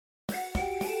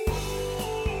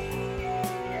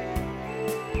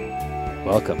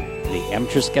Welcome to the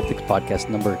Amateur Skeptics podcast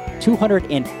number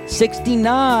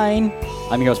 269.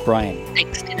 I'm your host, Brian.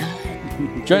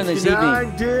 69. Joining this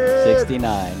evening,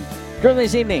 69. Joining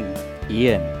this evening,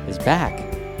 Ian is back.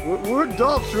 We're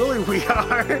adults, really, we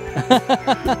are.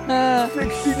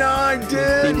 69, dude.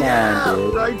 69, yeah,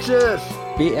 dude. righteous.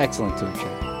 Be excellent to each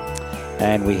other.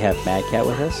 And we have Mad Cat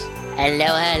with us.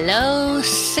 Hello,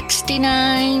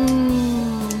 69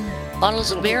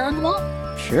 bottles of beer on the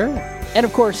wall. Sure. And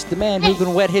of course, the man who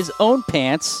can wet his own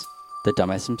pants, the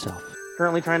dumbass himself.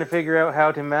 Currently trying to figure out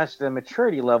how to match the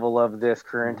maturity level of this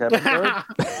current episode.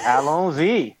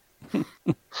 Allons-y.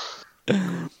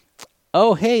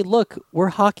 Oh, hey, look, we're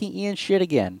hawking Ian shit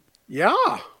again. Yeah.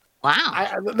 Wow.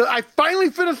 I finally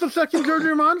finished the second George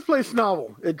Armand's Place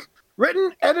novel. It's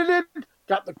written, edited,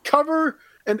 got the cover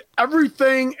and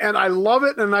everything, and I love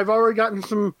it, and I've already gotten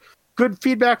some good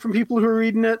feedback from people who are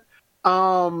reading it.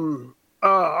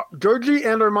 Georgie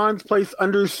and Armand's Place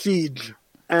Under Siege.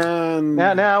 And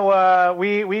Now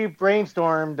we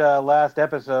brainstormed last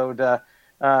episode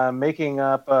making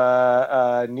up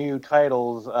new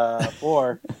titles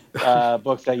for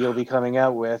books that you'll be coming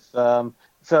out with.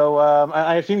 So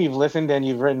I assume you've listened and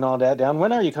you've written all that down.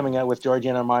 When are you coming out with Georgie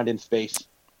and Armand in space?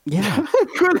 Yeah. it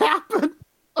could happen.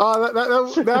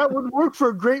 That would work for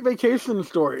a great vacation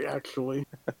story, actually.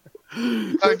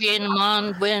 Georgie and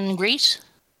Armand win Greece?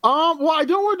 Well, I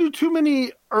don't want to do too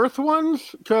many Earth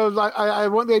ones because I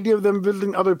want the idea of them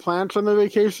visiting other planets on their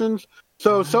vacations.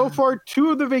 So far, 2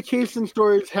 of the vacation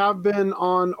stories have been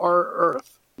on our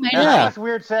Earth. How much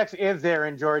weird sex is there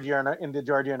in the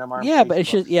Georgia and Armand? Yeah, but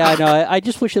it's just, I know. I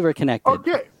just wish they were connected.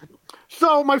 Okay.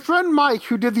 So my friend Mike,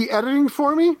 who did the editing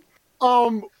for me,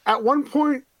 at one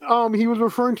point, he was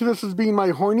referring to this as being my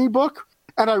horny book,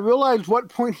 and I realized what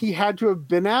point he had to have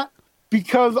been at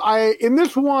because in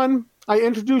this one, I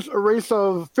introduced a race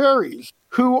of fairies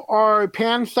who are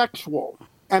pansexual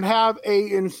and have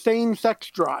a insane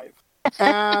sex drive.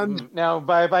 And now,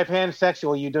 by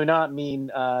pansexual, you do not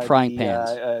mean frying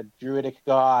pans, druidic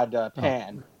god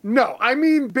Pan. No, I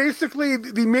mean basically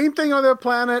the main thing on their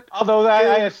planet. Although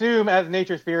I assume, as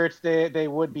nature spirits, they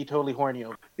would be totally horny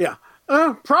over. Yeah,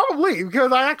 probably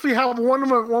because I actually have one of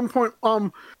them at one point.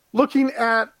 Looking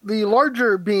at the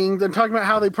larger beings and talking about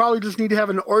how they probably just need to have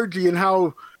an orgy and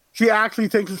how she actually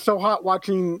thinks it's so hot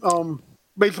watching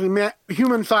basically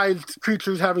human-sized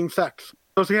creatures having sex.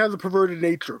 So she has a perverted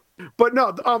nature. But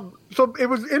no, so it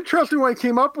was interesting when I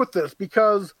came up with this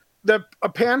because they're a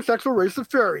pansexual race of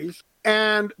fairies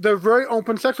and they're very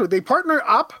open sexually. They partner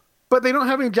up, but they don't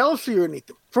have any jealousy or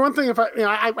anything. For one thing, if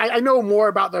I know more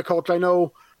about their culture, I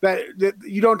know that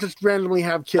you don't just randomly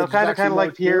have kids. So kind of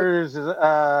like Piers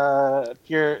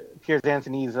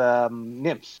Anthony's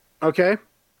nymphs. Okay.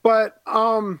 But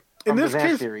in this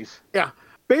case, series. Yeah,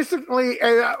 basically,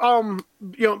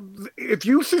 if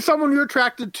you see someone you're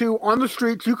attracted to on the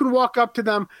streets, you can walk up to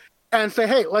them and say,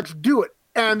 "Hey, let's do it."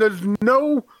 And there's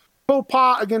no faux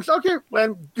pas against. Okay,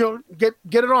 and get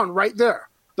it on right there.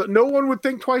 So no one would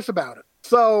think twice about it.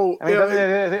 So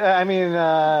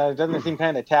doesn't it seem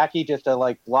kind of tacky just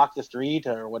to block the street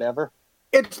or whatever?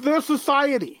 It's their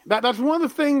society. That's one of the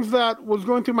things that was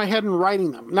going through my head in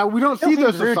writing them. Now we don't see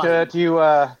their society.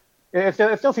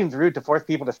 It still seems rude to force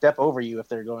people to step over you if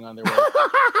they're going on their way.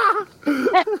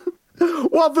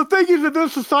 Well, the thing is, in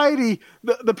this society,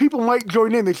 the people might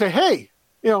join in. They say, "Hey,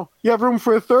 you have room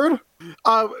for a third?"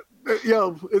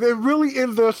 It really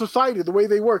is their society, the way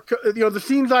they work. The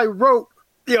scenes I wrote,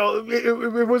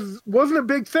 it wasn't a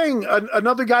big thing.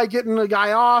 Another guy getting a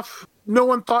guy off. No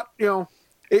one thought,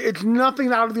 it's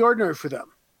nothing out of the ordinary for them.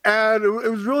 And it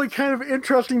was really kind of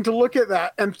interesting to look at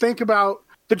that and think about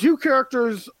the 2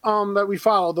 characters that we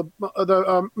follow,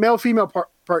 the male-female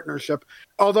partnership,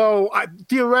 although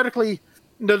theoretically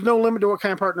there's no limit to what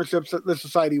kind of partnerships that this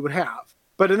society would have.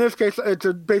 But in this case, it's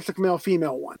a basic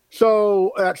male-female one.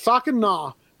 So at Sak and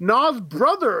Na, Na's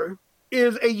brother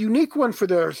is a unique one for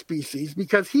their species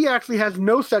because he actually has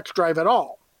no sex drive at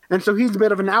all. And so he's a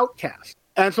bit of an outcast.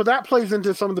 And so that plays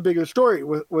into some of the bigger story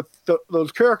with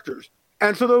those characters.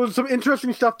 And so there was some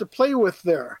interesting stuff to play with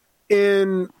there.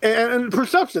 And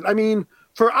perception. I mean,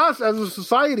 for us as a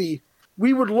society,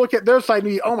 we would look at their side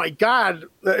and be, "Oh my God,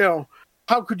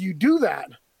 how could you do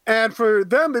that?" And for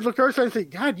them, they look at our side and say,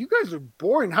 "God, you guys are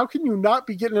boring. How can you not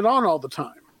be getting it on all the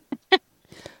time?"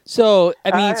 So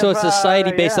it's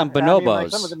society based on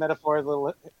bonobos. Some of the metaphors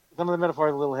are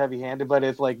a little heavy-handed, but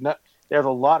it's there's a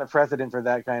lot of precedent for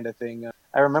that kind of thing.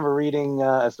 I remember reading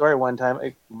a story one time.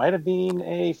 It might have been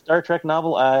a Star Trek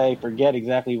novel. I forget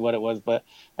exactly what it was, but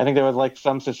I think there was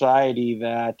some society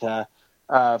that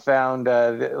found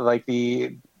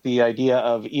the the idea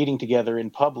of eating together in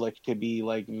public to be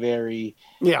like very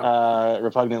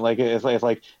repugnant. Like it's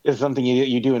like it's something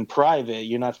you do in private.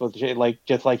 You're not supposed to like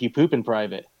just like you poop in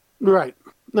private. Right.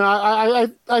 No, I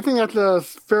think that's a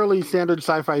fairly standard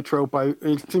sci-fi trope.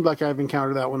 It seems like I've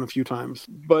encountered that one a few times.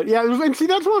 But yeah, and see,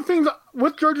 that's one of the things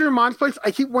with Georgia and Mon's Place.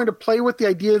 I keep wanting to play with the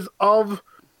ideas of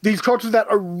these cultures that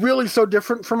are really so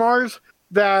different from ours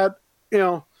that,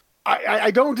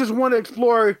 I don't just want to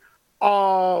explore,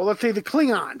 let's say, the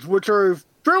Klingons, which are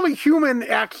fairly human,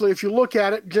 actually, if you look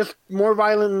at it, just more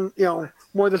violent,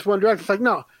 more this one direction. It's like,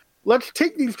 no, let's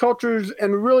take these cultures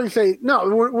and really say,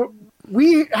 no,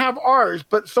 we have ours,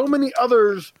 but so many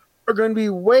others are going to be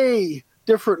way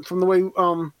different from the way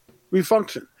we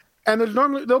function. And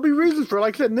there'll be reasons for it.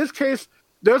 Like I said, in this case,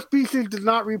 their species does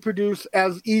not reproduce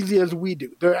as easy as we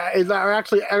do. There are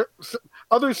actually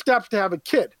other steps to have a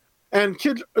kid. And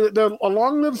kids, they're a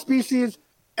long-lived species,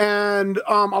 and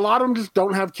a lot of them just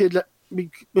don't have kids. They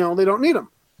don't need them.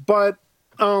 But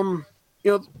so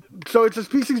it's a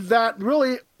species that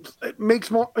really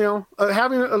makes more,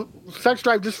 having a sex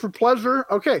drive just for pleasure.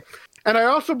 Okay. And I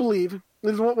also believe,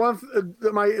 this is one of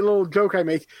my little joke I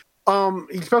make,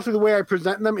 especially the way I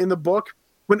present them in the book,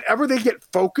 whenever they get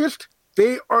focused,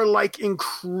 they are like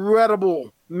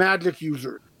incredible magic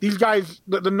users. These guys,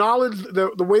 the knowledge,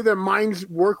 the way their minds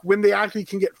work when they actually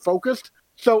can get focused.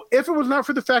 So if it was not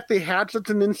for the fact they had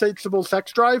such an insatiable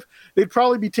sex drive, they'd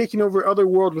probably be taking over other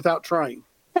worlds without trying.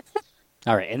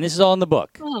 All right, and this is all in the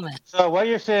book. So what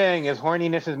you're saying is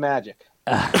horniness is magic.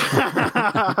 Read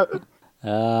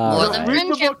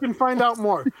the book and find out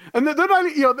more. And they're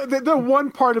not, they're one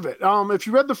part of it. If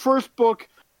you read the first book,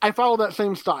 I follow that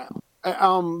same style.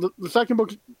 The second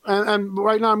book, and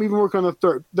right now I'm even working on the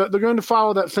third. They're going to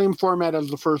follow that same format as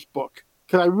the first book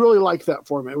because I really like that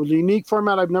format. It was a unique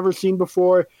format I've never seen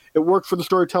before. It worked for the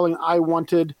storytelling I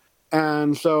wanted.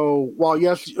 And so, while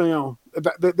yes,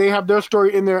 they have their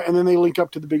story in there, and then they link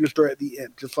up to the bigger story at the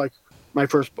end, just like my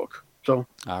first book. So,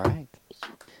 all right.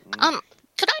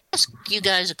 Could I ask you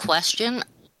guys a question?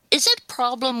 Is it a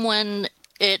problem when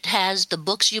it has the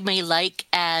books you may like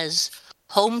as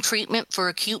home treatment for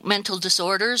acute mental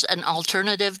disorders, an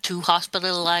alternative to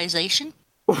hospitalization?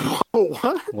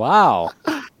 What? Wow.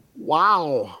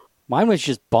 Wow. Mine was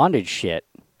just bondage shit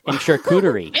and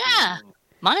charcuterie. Yeah.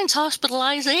 Mine's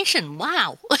hospitalization.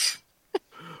 Wow.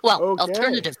 Well, Okay.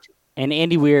 alternative. And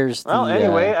Andy Weir's.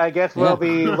 Anyway, I guess we'll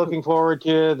be looking forward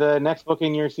to the next book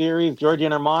in your series, Georgie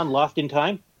and Armand, Lost in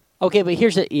Time. Okay, but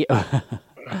here's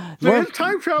There's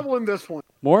time travel in this one.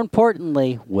 More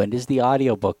importantly, when does the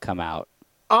audiobook come out?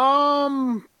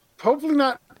 Hopefully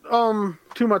not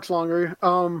too much longer.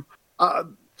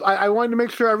 I wanted to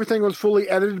make sure everything was fully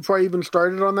edited before I even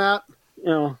started on that.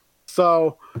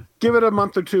 So give it a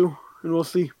month or two, and we'll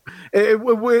see. It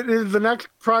is the next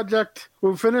project.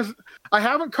 We'll finish. I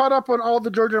haven't caught up on all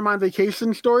the Georgia and Mine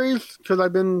vacation stories because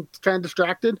I've been kind of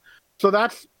distracted. So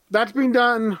that's being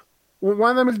done.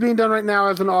 One of them is being done right now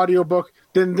as an audiobook.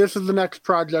 Then this is the next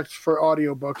project for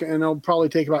audiobook, and it'll probably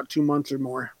take about 2 months or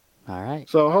more. All right.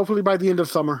 So hopefully by the end of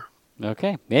summer.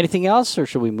 Okay. Anything else, or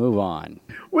should we move on?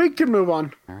 We can move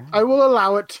on. All right. I will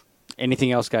allow it.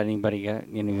 Anything else? Anybody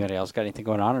else got anything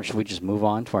going on, or should we just move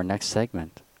on to our next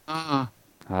segment? All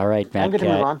right, Matt. I'm going to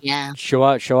move on. Yeah. Show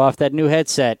off that new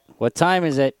headset. What time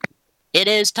is it? It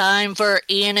is time for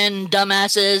Ian and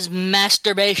Dumbass's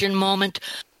masturbation moment,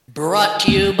 brought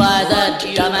to you by the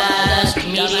Dumbass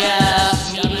Media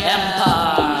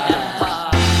Empire.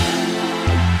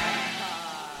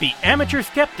 The Amateur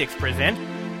Skeptics present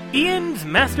Ian's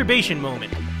Masturbation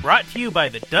Moment, brought to you by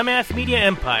the Dumbass Media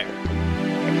Empire.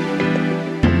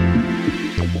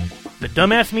 The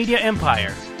Dumbass Media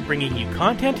Empire, bringing you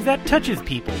content that touches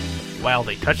people while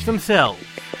they touch themselves.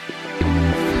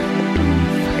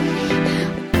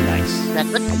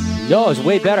 Nice. No, it's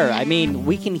way better. I mean,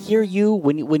 we can hear you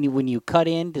when you cut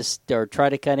in or try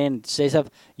to cut in and say stuff.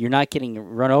 You're not getting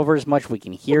run over as much. We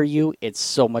can hear you. It's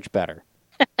so much better.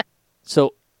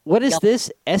 So, what is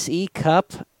this SE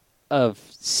Cup of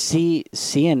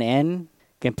CNN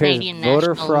compares Canadian voter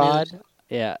National fraud? News.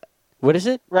 Yeah. What is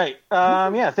it? Right.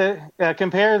 Yes. It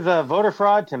compares voter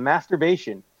fraud to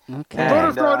masturbation. Okay.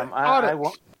 Voter fraud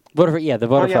audits. The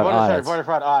voter fraud audits. Voter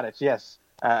fraud audits. Yes.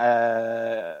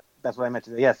 That's what I meant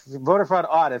to say. Yes. Voter fraud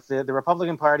audits. The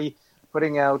Republican Party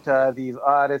putting out these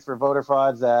audits for voter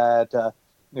frauds that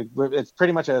it's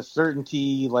pretty much a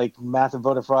certainty, like massive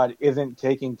voter fraud isn't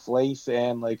taking place,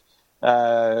 and like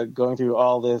going through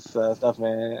all this stuff.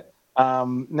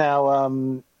 Now,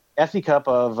 Effie Cup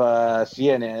of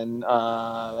CNN,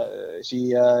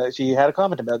 she had a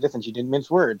comment about this, and she didn't mince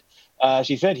word.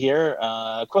 She said here,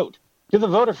 quote, To the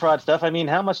voter fraud stuff, I mean,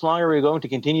 how much longer are we going to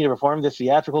continue to perform this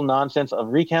theatrical nonsense of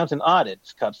recounts and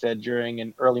audits? Cup said during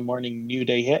an early morning New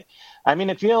Day hit. I mean,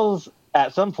 it feels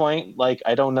at some point like,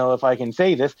 I don't know if I can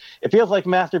say this, it feels like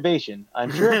masturbation.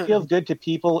 I'm sure it feels good to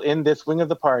people in this wing of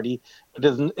the party, but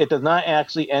it does not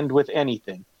actually end with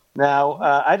anything. Now,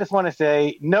 I just want to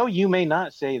say, no, you may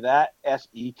not say that,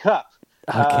 S.E. Cup.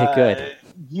 Okay, good.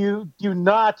 You do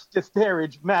not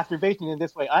disparage masturbation in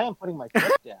this way. I am putting my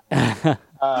foot down.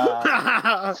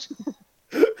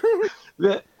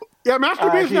 Yeah,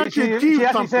 masturbation actually achieves she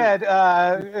actually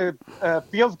something. said,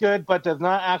 feels good, but does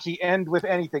not actually end with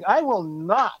anything. I will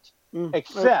not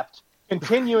accept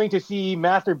continuing to see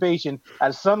masturbation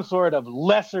as some sort of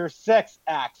lesser sex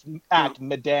act,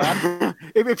 madame.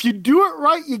 If you do it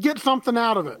right, you get something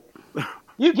out of it.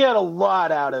 You get a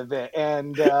lot out of it,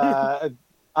 and I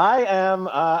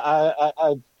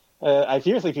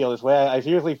seriously feel this way. I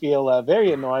seriously feel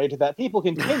very annoyed that people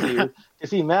continue to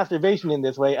see masturbation in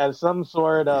this way as some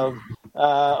sort of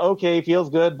okay,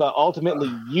 feels good, but ultimately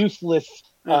useless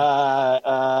thing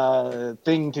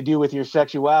to do with your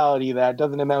sexuality that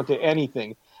doesn't amount to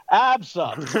anything.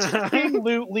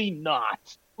 Absolutely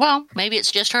not. Well, maybe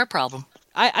it's just her problem.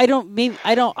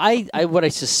 What I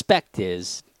suspect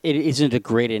is it isn't a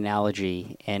great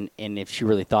analogy, and if she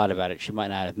really thought about it, she might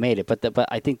not have made it. But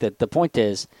I think that the point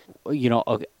is, there's so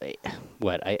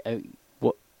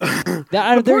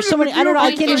many. I don't know.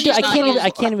 I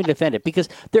can't even defend it because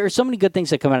there are so many good things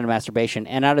that come out of masturbation,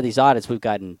 and out of these audits, we've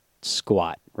gotten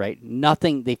squat. Right?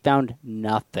 Nothing. They found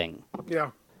nothing. Yeah.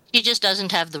 He just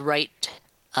doesn't have the right.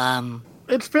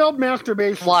 It's failed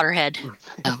masturbation. Waterhead.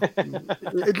 No.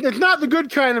 It's not the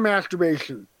good kind of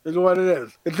masturbation, is what it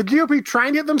is. It's the GOP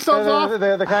trying to get themselves off.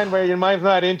 The kind where your mind's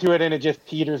not into it and it just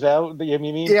peters out. You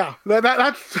mean? Yeah,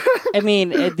 that's. I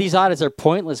mean, these audits are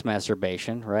pointless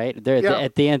masturbation, right?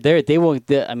 At the end, they will.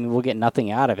 We'll get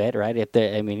nothing out of it, right?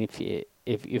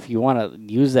 If you want to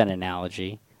use that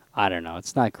analogy, I don't know.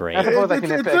 It's not great. I suppose I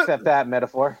can accept that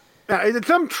metaphor. Yeah, it's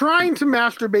them trying to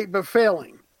masturbate but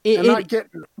failing.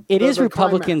 It is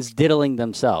Republicans diddling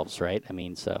themselves, right? I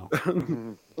mean, so.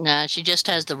 Nah, she just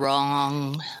has the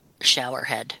wrong shower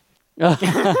head. Yeah,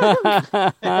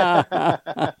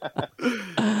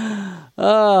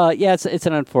 it's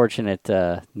an unfortunate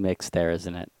mix there,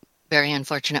 isn't it? Very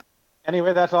unfortunate.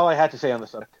 Anyway, that's all I had to say on the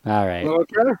subject. All right.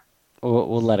 Okay.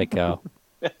 We'll let it go.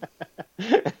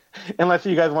 Unless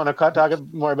you guys want to talk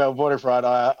more about voter fraud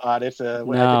audits.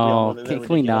 No, can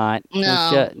we not?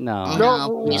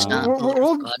 No, please not.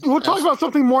 We'll talk about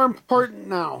something more important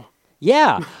now.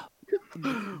 Yeah.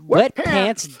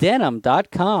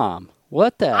 Wetpantsdenim.com.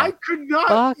 What the? I could not.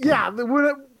 fuck? Yeah,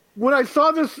 when I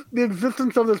saw the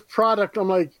existence of this product, I'm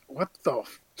like, what the?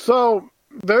 So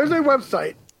there's a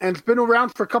website, and it's been around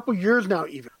for a couple years now,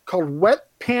 even called Wet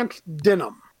Pants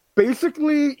Denim.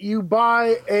 Basically, you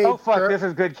buy a... Oh, fuck, this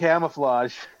is good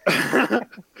camouflage.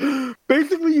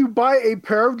 Basically, you buy a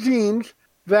pair of jeans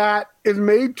that is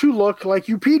made to look like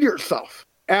you peed yourself.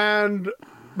 And,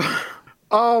 yeah.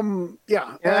 I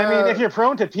mean, if you're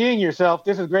prone to peeing yourself,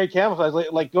 this is great camouflage.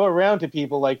 Like go around to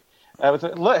people like,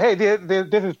 look, hey,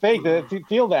 this is fake.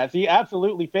 Feel that. See,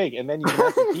 absolutely fake. And then you can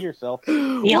actually pee yourself.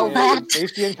 Feel that.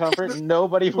 Safety and comfort.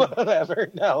 Nobody will ever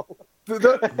know.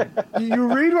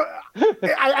 You read what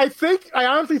I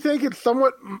honestly think it's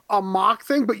somewhat a mock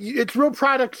thing, but it's real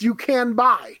products you can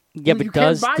buy. Yeah, but you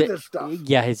can buy this stuff.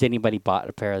 Yeah, has anybody bought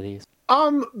a pair of these?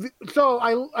 So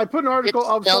I put an article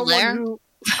of still someone there? who,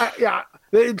 yeah,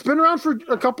 it's been around for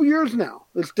a couple years now.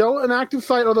 It's still an active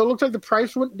site, although it looks like the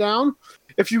price went down.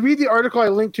 If you read the article I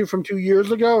linked to from 2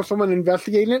 years ago, of someone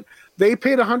investigating it, they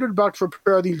paid $100 for a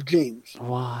pair of these jeans.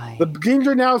 Why? The jeans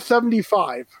are now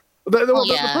 $75. The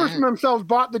person themselves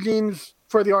bought the jeans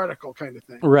for the article, kind of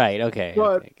thing. Right. Okay.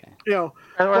 But okay.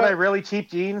 Are they really cheap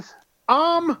jeans?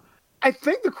 I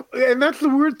think and that's the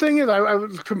weird thing is I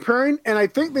was comparing, and I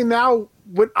think they now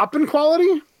went up in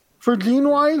quality for jean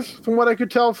wise, from what I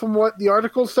could tell from what the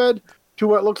article said to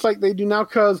what it looks like they do now.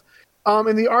 Because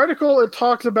in the article it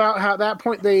talks about how at that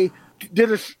point they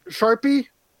did a Sharpie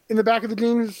in the back of the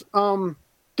jeans,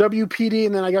 WPD,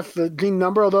 and then I guess the jean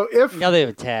number. Although now they have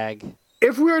a tag.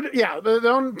 If we were to,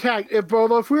 their own tag.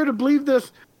 Although if we were to believe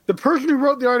this, the person who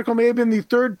wrote the article may have been the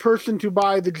third person to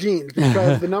buy the jeans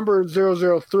because the number is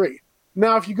 003.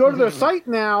 Now, if you go to their site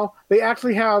now, they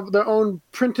actually have their own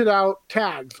printed out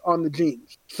tags on the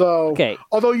jeans. So,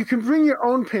 although you can bring your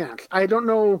own pants, I don't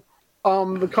know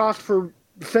the cost for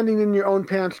sending in your own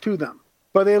pants to them.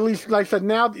 But they at least, like I said,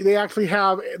 now they actually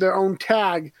have their own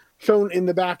tag shown in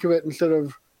the back of it instead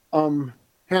of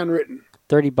handwritten.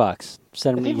 $30. It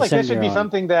seems like this should be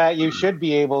something that you should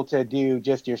be able to do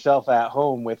just yourself at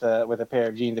home with a pair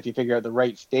of jeans if you figure out the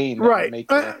right stain that would make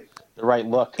the right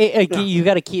look. You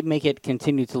got to make it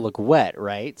continue to look wet,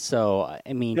 right? So,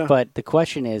 I mean, but the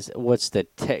question is, what's the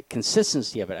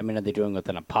consistency of it? I mean, are they doing with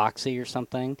an epoxy or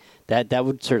something? That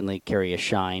would certainly carry a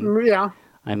shine. Yeah.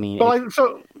 I mean,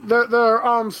 so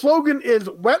their slogan is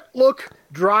 "Wet Look,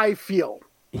 Dry Feel."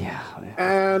 Yeah.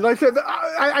 And like I said,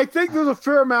 I think there's a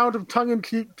fair amount of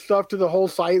tongue-in-cheek stuff to the whole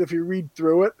site if you read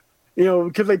through it.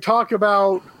 Because they talk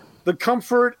about the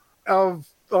comfort of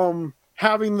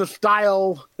having the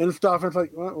style and stuff. It's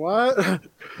like, what?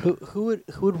 Who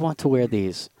would want to wear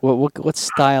these? What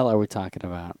style are we talking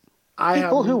about?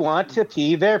 People who want to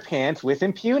pee their pants with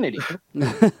impunity.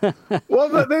 Well,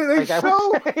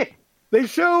 they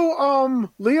show Liam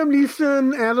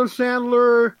Neeson, Adam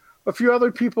Sandler, a few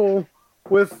other people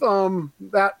with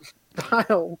that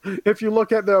style. If you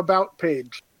look at the About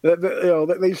page,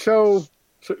 they show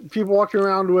people walking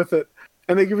around with it,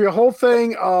 and they give you a whole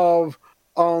thing of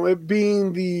it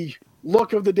being the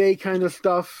look of the day kind of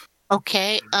stuff.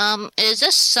 Okay. Is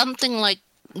this something like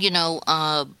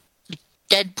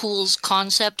Deadpool's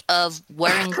concept of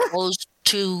wearing clothes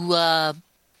to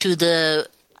the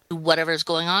whatever's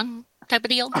going on type of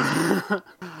deal? I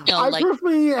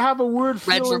personally have a weird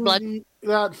feeling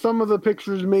that some of the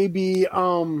pictures may be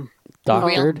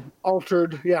doctored,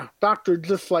 altered. Yeah, doctored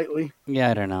just slightly. Yeah,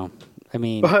 I don't know. I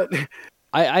mean, but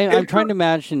I'm trying to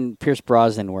imagine Pierce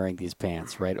Brosnan wearing these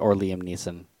pants, right? Or Liam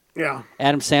Neeson. Yeah.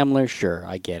 Adam Sandler, sure,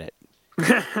 I get it.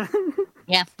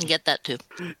 Yeah, I get that too.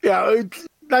 Yeah, it's,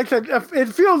 like I said, it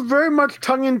feels very much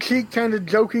tongue-in-cheek kind of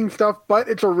joking stuff, but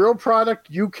it's a real product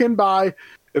you can buy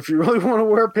if you really want to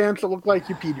wear pants that look like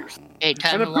you peed yourself. Hey,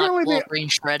 time to watch Wolverine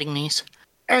shredding these.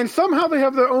 And somehow they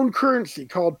have their own currency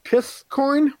called Piss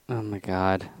Coin. Oh my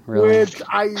God! Really? Which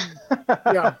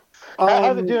yeah.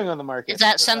 How's it doing on the market? Is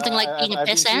that something like being a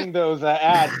piss ant? I've been seeing those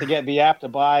ads to get the app to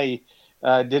buy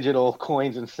digital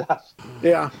coins and stuff.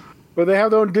 Yeah, but they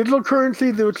have their own digital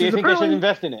currency. Which Do you think I should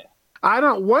invest in it? I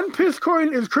don't. One Piss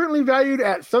Coin is currently valued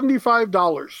at $75.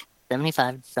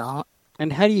 $75.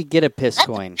 And how do you get a piss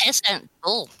coin? Piss ant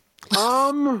bull.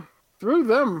 Through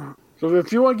them. So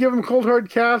if you want to give them cold hard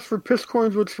cash for piss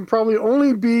coins, which can probably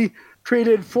only be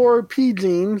traded for pee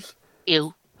jeans.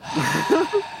 Ew.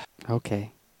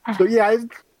 Okay. So yeah,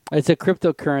 it's a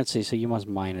cryptocurrency, so you must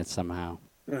mine it somehow.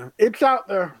 Yeah, it's out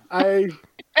there. This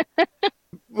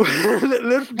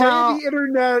day the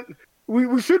internet,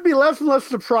 we should be less and less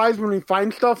surprised when we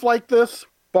find stuff like this.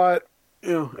 But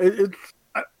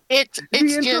it's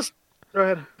just. Go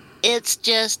ahead. It's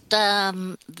just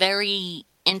very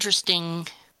interesting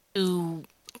to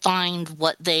find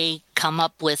what they come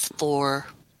up with for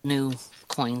new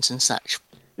coins and such.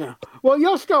 Yeah. Well, you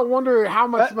also got to wonder how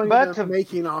much money they're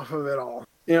making off of it all.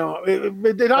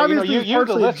 It obviously is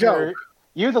partially a joke.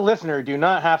 You, the listener, do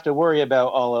not have to worry about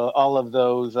all of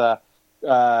those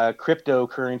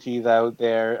cryptocurrencies out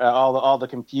there, all the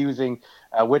confusing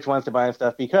which ones to buy and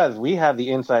stuff, because we have the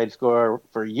inside score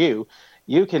for you.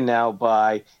 You can now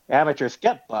buy amateur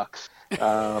Skepbucks.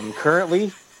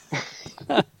 Currently,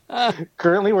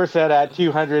 we're set at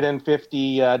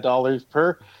 $250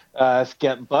 per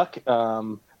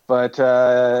Skepbuck. But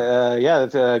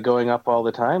it's going up all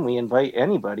the time. We invite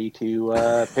anybody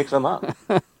to pick some up.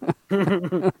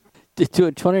 To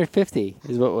 250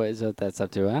 is what that's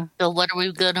up to, huh? So what are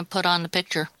we going to put on the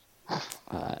picture?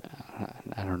 I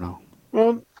don't know.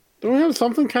 Well, don't we have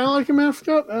something kind of like a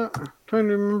mascot? Trying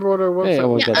to remember what it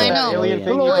was. Yeah, I know. Alien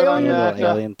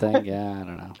thing. Yeah, I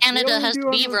don't know. Canada has the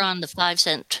beaver on the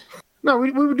 5-cent. No,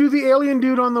 we would do the alien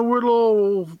dude on the weird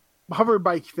little hover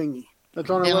bike thingy. That's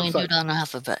on our alien website. Dude on a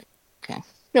hoverbike. Okay.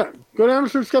 Yeah, go to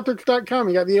AmateurSkeptics.com.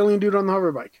 You got the alien dude on the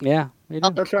hoverbike. Yeah, we do.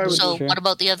 That's what I would So do. what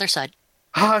about the other side?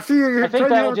 I think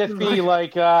that'll just be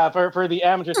like for the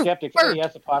amateur skeptics.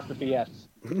 AS''S.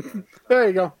 There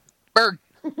you go. Bird.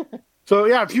 So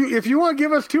yeah, if you want to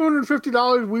give us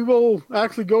 $250, we will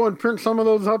actually go and print some of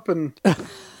those up and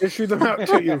issue them out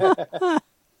to you.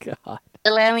 God. A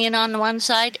alien on the one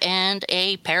side and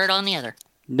a parrot on the other.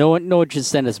 No one should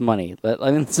send us money.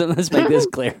 Let's make this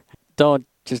clear. Don't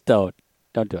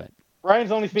do it.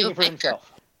 Ryan's only speaking for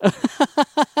himself.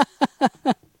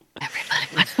 Everybody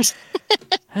wins.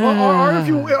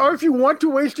 or if you want to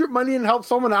waste your money and help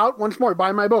someone out, once more,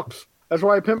 buy my books. That's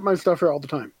why I pimp my stuff here all the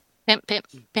time. Pimp, pimp,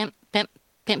 pimp, pimp,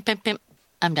 pimp, pimp, pimp.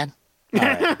 I'm done. All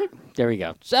right. There we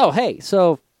go. So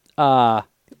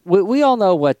we all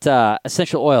know what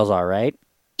essential oils are, right?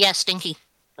 Yeah, stinky.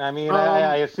 I mean,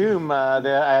 I assume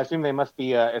they must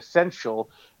be essential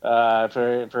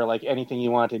for like anything you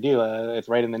want to do. It's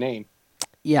right in the name.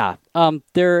 Yeah.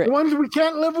 The ones we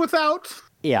can't live without.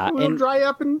 Yeah, Will and dry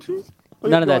up and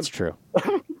none of that's true.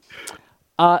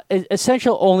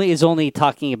 Essential is only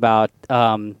talking about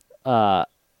about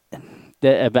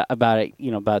it,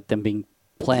 about them being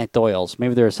plant oils.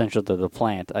 Maybe they're essential to the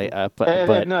plant.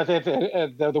 But no,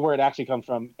 the word actually comes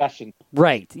from essence.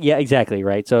 Right. Yeah. Exactly.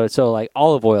 Right. So like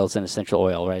olive oil is an essential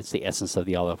oil, right? It's the essence of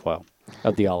the olive oil,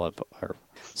 of the olive herb.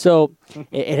 So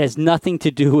it has nothing to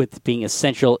do with being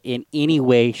essential in any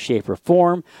way, shape, or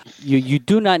form. You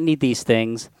do not need these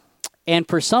things. And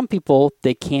for some people,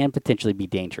 they can potentially be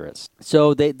dangerous.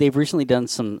 So they've recently done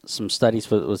some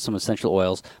studies with some essential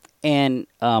oils. And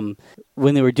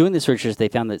when they were doing this research, they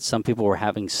found that some people were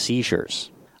having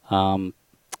seizures. And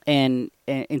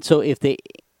so if they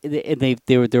had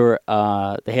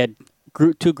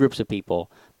two groups of people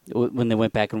when they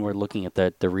went back and were looking at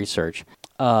the research.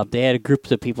 They had a group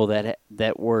of people that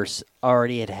were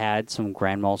already had some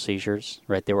grand mal seizures,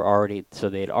 right? They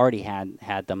had already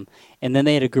had them, and then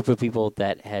they had a group of people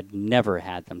that had never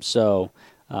had them. So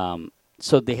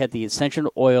they had the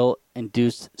essential oil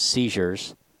induced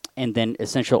seizures, and then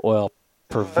essential oil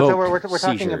provoked So we're seizures.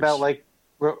 talking about like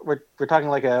we're talking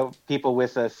like people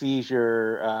with a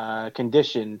seizure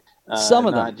condition. Some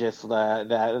of not them, just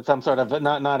that some sort of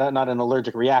not an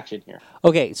allergic reaction here.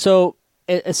 Okay, so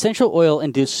essential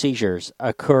oil-induced seizures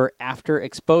occur after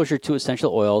exposure to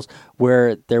essential oils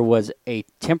where there was a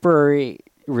temporary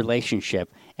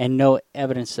relationship and no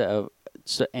evidence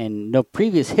and no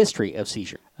previous history of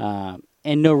seizure,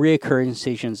 and no reoccurring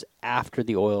seizures after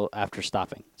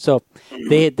stopping. So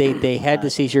they had the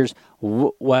seizures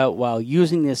while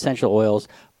using the essential oils,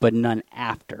 but none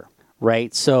after.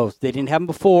 Right, so they didn't have them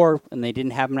before, and they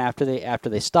didn't have them after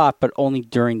they stopped, but only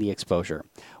during the exposure.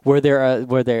 Where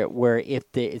if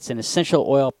it's an essential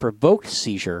oil provoked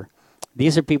seizure,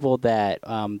 these are people that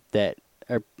are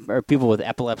people with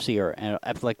epilepsy or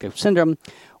epileptic syndrome,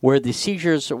 where the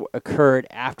seizures occurred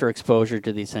after exposure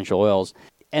to the essential oils,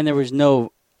 and there was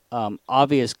no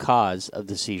obvious cause of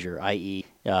the seizure, i.e.,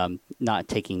 not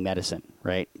taking medicine.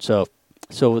 Right, so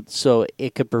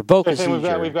it could provoke a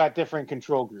seizure. We've got different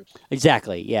control groups.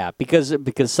 Exactly, yeah. Because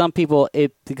some people,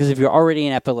 because if you're already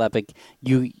an epileptic,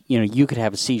 you could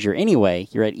have a seizure anyway.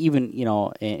 You're right. Even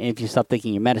and if you stop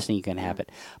taking your medicine, you can have it.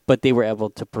 But they were able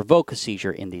to provoke a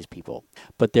seizure in these people.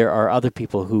 But there are other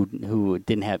people who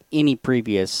didn't have any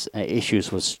previous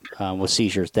issues with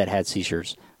seizures that had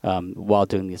seizures while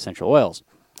doing the essential oils.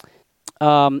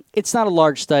 It's not a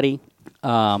large study.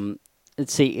 Let's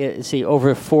see.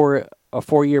 Over a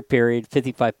 4-year period,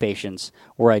 55 patients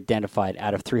were identified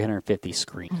out of 350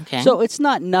 screened. Okay. So it's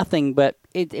not nothing, but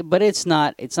it's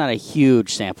not a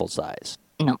huge sample size.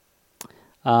 No.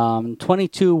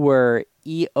 22 were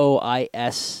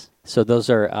EOIS, so those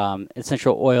are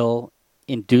essential oil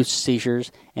induced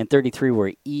seizures, and 33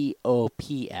 were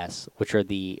EOPS, which are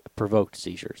the provoked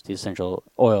seizures, the essential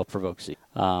oil provoked seizures.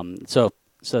 So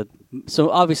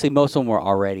obviously most of them were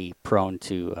already prone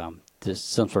to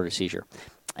some sort of seizure.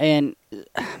 And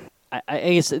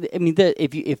I guess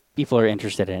if people are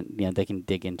interested in it, they can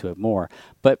dig into it more.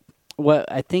 But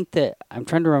what I think that I'm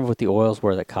trying to remember what the oils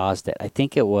were that caused it. I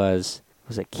think it was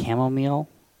it chamomile?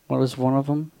 What was one of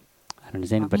them? I don't know.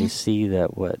 Does anybody see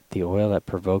what the oil that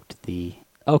provoked the?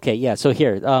 Okay, yeah. So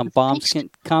here, bombs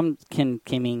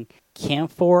containing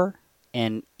camphor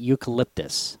and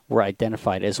eucalyptus were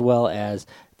identified, as well as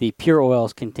the pure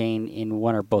oils contained in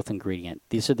one or both ingredient.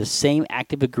 These are the same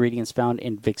active ingredients found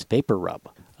in Vicks Vapor Rub,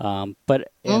 but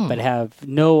have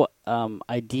no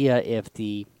idea if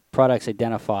the products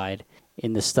identified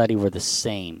in the study were the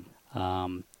same.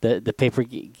 The paper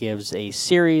gives a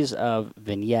series of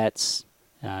vignettes.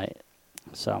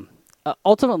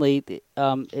 Ultimately,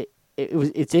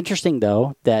 it's interesting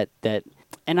though that.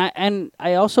 And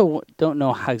I also don't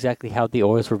know exactly how the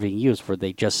oils were being used. Were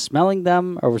they just smelling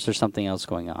them, or was there something else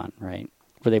going on? Right?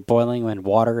 Were they boiling them in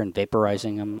water and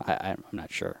vaporizing them? I'm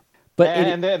not sure.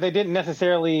 But they didn't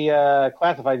necessarily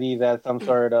classify these as some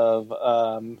sort of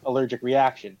allergic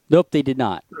reaction. Nope, they did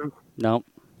not. Nope.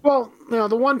 Well,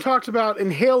 the one talks about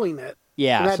inhaling it.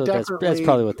 Yeah, so that's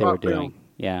probably what they were doing.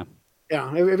 Yeah.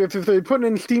 Yeah, if they're putting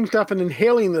in steam stuff and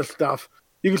inhaling this stuff,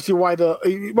 you can see why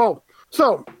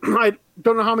So, I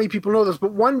don't know how many people know this,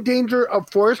 but one danger of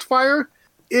forest fire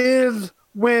is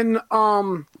when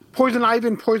poison ivy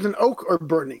and poison oak are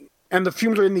burning and the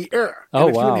fumes are in the air. Oh, and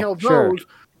if wow. you inhale those,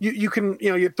 you can,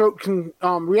 your throat can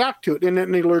react to it in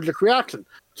an allergic reaction.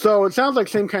 So it sounds like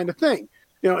same kind of thing.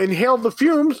 Inhale the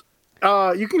fumes,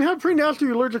 you can have pretty nasty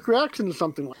allergic reaction to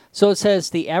something like that. So it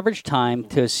says the average time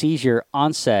to a seizure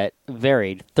onset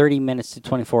varied 30 minutes to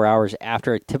 24 hours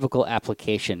after a typical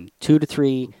application, 2 to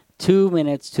 3 2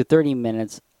 minutes to 30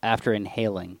 minutes after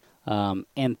inhaling,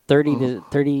 and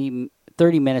 30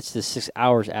 minutes to 6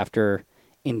 hours after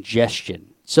ingestion.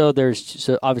 So there's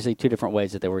obviously two different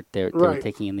ways that they were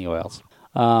taking in the oils.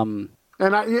 And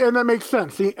that makes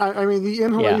sense. I mean, the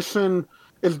inhalation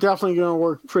is definitely going to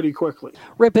work pretty quickly.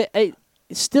 Right, but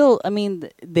still, I mean,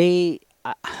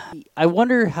 I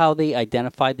wonder how they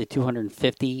identified the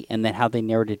 250 and then how they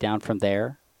narrowed it down from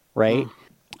there, right?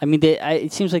 I mean,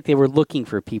 it seems like they were looking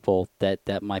for people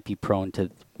that might be prone to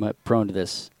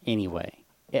this anyway.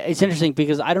 It's interesting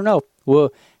because I don't know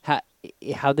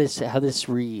how this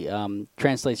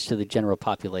translates to the general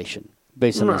population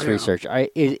based on this research. I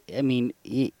mean,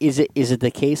 is it the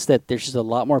case that there's just a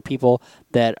lot more people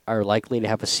that are likely to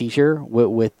have a seizure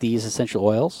with these essential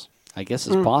oils? I guess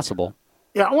it's possible.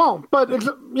 Yeah, well, but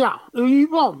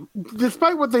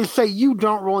despite what they say, you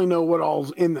don't really know what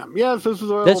all's in them. Yes, this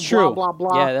is oil. That's true. Blah blah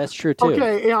blah. Yeah, that's true too.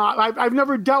 Okay, I've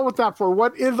never dealt with that before.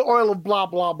 What is oil of blah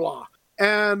blah blah?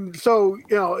 And so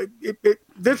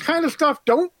this kind of stuff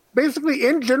basically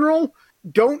in general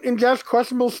don't ingest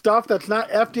questionable stuff that's not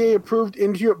FDA approved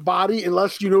into your body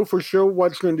unless you know for sure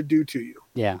what it's going to do to you.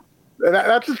 Yeah,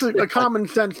 that's just a common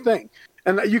sense thing,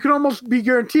 and you can almost be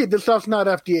guaranteed this stuff's not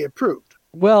FDA approved.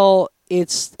 Well,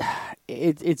 it's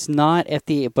not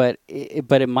FDA, but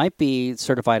it might be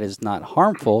certified as not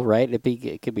harmful, right?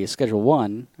 It could be a Schedule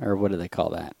 1, or what do they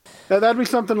call that? That'd be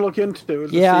something to look into.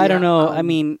 Yeah, I don't know. I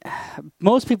mean,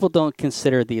 most people don't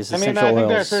consider these essential oils. I think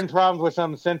there are certain problems with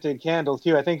some scented candles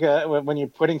too. I think when you're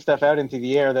putting stuff out into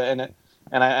the air,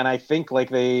 and I think like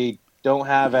they don't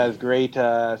have as great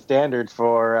standards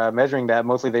for measuring that.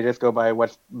 Mostly they just go by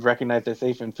what's recognized as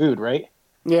safe in food, right?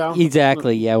 Yeah,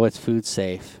 exactly. Yeah, what's food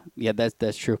safe? Yeah,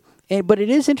 that's true. But it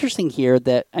is interesting here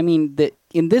that that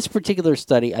in this particular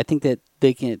study, I think that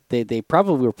they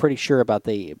probably were pretty sure about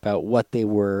what they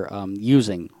were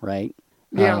using, right?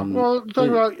 Yeah. Well,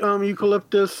 talking about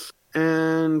eucalyptus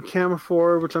and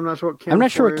camphor, which I'm not sure what camphor. I'm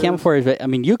not sure what camphor is, but I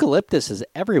mean eucalyptus is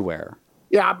everywhere.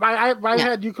 Yeah, I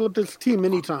had eucalyptus tea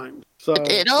many times. So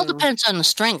it all depends on the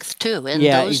strength too, and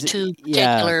those two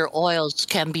particular oils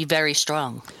can be very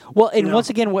strong. Well, and once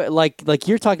again, like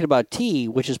you're talking about tea,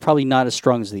 which is probably not as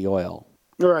strong as the oil.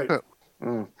 Right.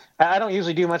 I don't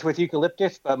usually do much with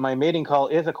eucalyptus, but my mating call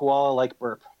is a koala-like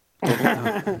burp.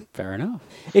 Fair enough.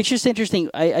 It's just interesting.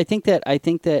 I think that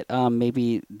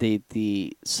maybe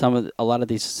a lot of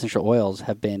these essential oils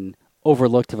have been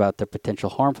overlooked about their potential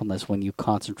harmfulness when you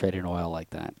concentrate an oil like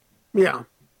that. Yeah.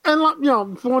 And,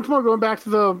 once more, going back to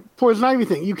the poison ivy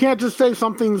thing, you can't just say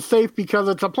something's safe because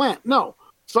it's a plant. No.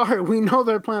 Sorry, we know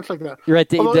there are plants like that. You're right,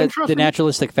 the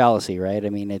naturalistic fallacy, right? I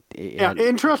mean,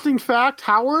 interesting fact,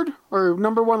 Howard, our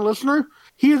number one listener,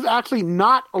 he is actually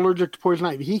not allergic to poison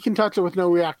ivy. He can touch it with no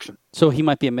reaction. So he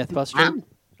might be a mythbuster?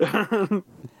 I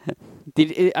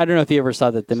don't know if you ever saw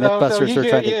that the Mythbusters were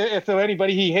trying to... So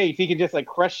anybody he hates, he can just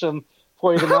crush some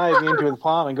poison ivy into his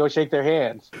palm and go shake their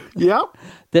hands. Yep.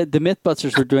 The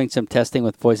Mythbusters were doing some testing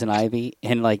with poison ivy,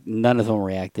 and none of them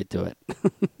reacted to it.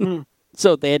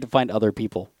 So they had to find other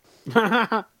people.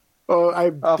 That's a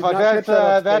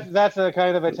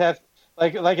kind of a test.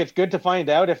 Like it's good to find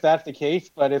out if that's the case,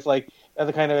 but it's that's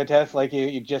a kind of a test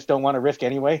you just don't want to risk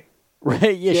anyway.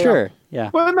 Right, yeah, sure. Yeah.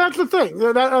 Well, and that's the thing.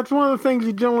 That's one of the things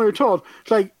you generally are told.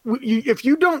 It's like, if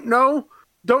you don't know,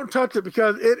 don't touch it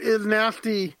because it is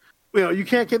nasty. You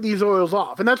can't get these oils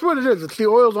off. And that's what it is. It's the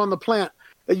oils on the plant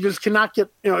that you just cannot get,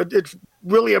 it's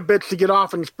really a bitch to get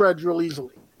off and spreads real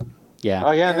easily. Yeah.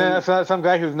 Oh, yeah, and then some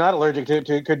guy who's not allergic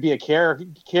to could be a carrier,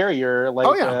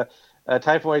 a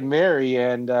typhoid Mary,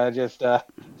 and just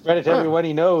spread it to everyone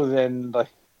he knows. And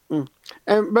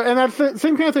that's the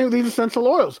same kind of thing with these essential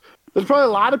oils. There's probably a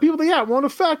lot of people that, it won't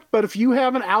affect, but if you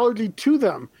have an allergy to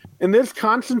them in this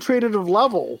concentrated of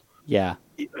level,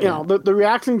 the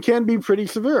reaction can be pretty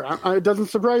severe. It doesn't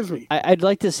surprise me. I'd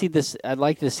like to see this. I'd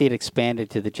like to see it expanded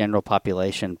to the general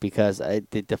population because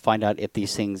to find out if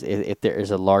these things, if there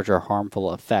is a larger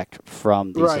harmful effect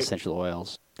from these essential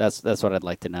oils. That's what I'd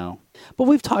like to know. But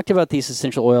we've talked about these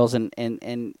essential oils,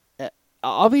 and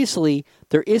obviously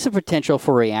there is a potential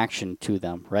for reaction to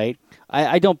them, right?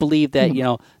 I don't believe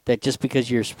that that just because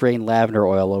you're spraying lavender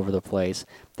oil over the place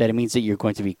that it means that you're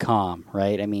going to be calm,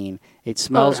 right? I mean, it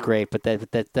smells great, but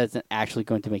that doesn't actually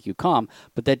going to make you calm.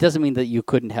 But that doesn't mean that you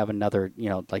couldn't have another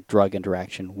drug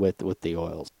interaction with the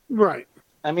oils. Right.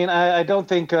 I mean, I don't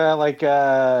think having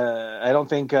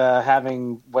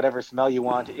whatever smell you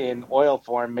want in oil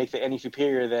form makes it any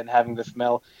superior than having the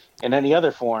smell in any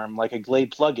other form, like a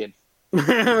Glade plug-in.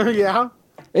 Yeah.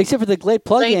 Except for the Glade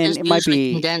plug-in, it might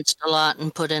be condensed a lot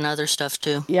and put in other stuff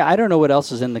too. Yeah, I don't know what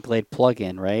else is in the Glade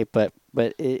plug-in, right? But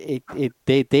But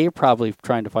they're probably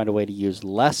trying to find a way to use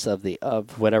less of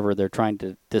whatever they're trying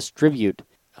to distribute,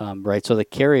 right? So the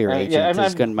carrier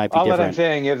agent might be all different. What I'm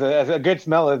saying is a good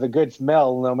smell is a good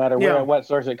smell, no matter what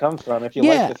source it comes from. If you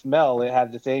like the smell, it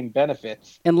has the same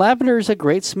benefits. And lavender is a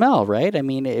great smell, right? I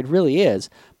mean, it really is.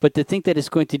 But to think that it's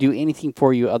going to do anything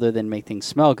for you other than make things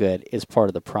smell good is part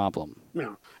of the problem.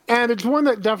 Yeah, and it's one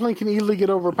that definitely can easily get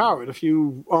overpowered if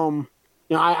you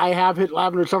I have hit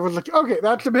lavender stuff. It's like, okay,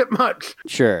 that's a bit much.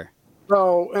 Sure.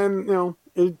 So, and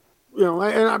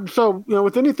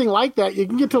with anything like that, you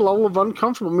can get to a level of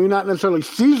uncomfortable. Maybe not necessarily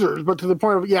seizures, but to the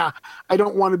point of, I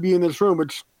don't want to be in this room.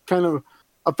 It's kind of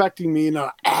affecting me in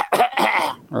a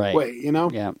right. way,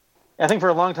 Yeah. I think for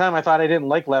a long time I thought I didn't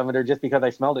like lavender just because I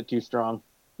smelled it too strong.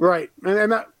 Right,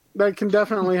 and that can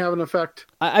definitely have an effect.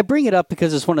 I bring it up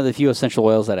because it's one of the few essential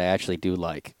oils that I actually do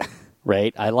like.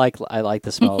 Right, I like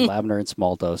the smell of lavender in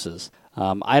small doses.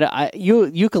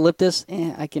 Eucalyptus,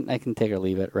 I can take or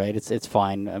leave it. Right, it's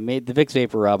fine. I made the Vicks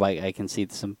Vapor Rub. I can see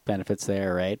some benefits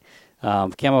there. Right,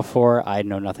 Chemophore, I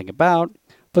know nothing about,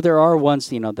 but there are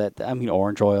ones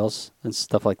orange oils and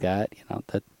stuff like that.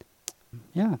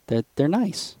 They're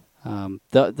nice.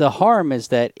 The harm is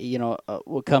that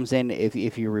what comes in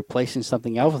if you're replacing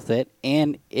something else with it,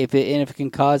 and if it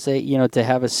can cause to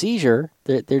have a seizure,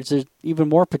 there's even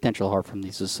more potential harm from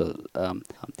these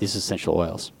essential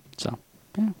oils. So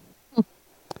yeah.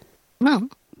 No,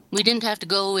 we didn't have to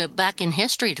go back in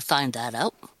history to find that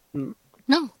out.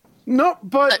 No,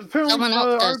 but apparently someone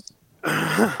else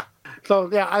does. So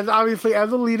yeah, obviously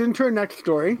as a lead into our next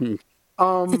story.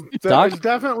 There's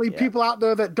definitely people out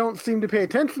there that don't seem to pay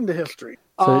attention to history.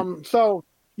 So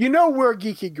we're a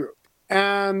geeky group.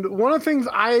 And one of the things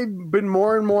I've been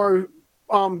more and more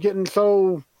getting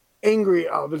so angry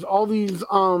of is all these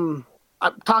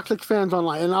toxic fans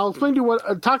online. And I'll explain to you what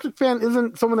a toxic fan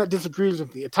isn't someone that disagrees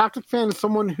with me. A toxic fan is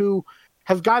someone who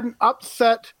has gotten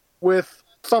upset with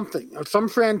something or some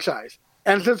franchise.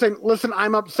 And instead of saying, listen,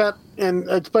 I'm upset and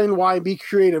explain why, be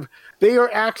creative, they are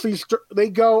actually,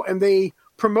 they go and they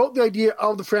promote the idea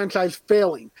of the franchise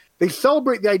failing. They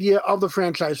celebrate the idea of the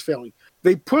franchise failing.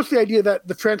 They push the idea that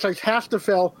the franchise has to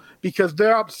fail because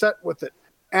they're upset with it.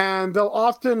 And they'll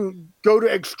often go to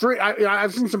extreme.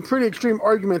 I've seen some pretty extreme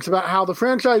arguments about how the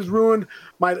franchise ruined,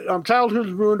 my childhood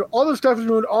is ruined, all this stuff is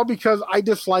ruined, all because I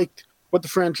disliked what the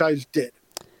franchise did.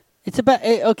 It's about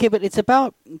but it's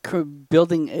about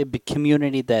building a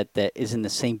community that is in the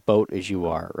same boat as you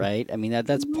are, right? I mean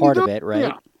that's part of it,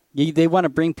 right? Yeah. They want to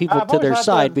bring people to their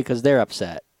side because they're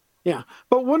upset. Yeah,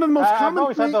 but one of the most common. I've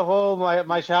always thought the whole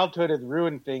my childhood is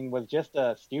ruined thing was just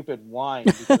a stupid whine.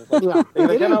 Because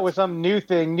they come out with some new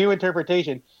thing, new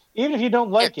interpretation, even if you don't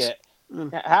like it.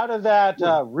 How does that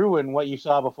ruin what you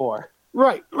saw before?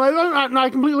 Right. I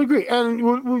completely agree,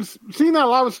 and we've seen that a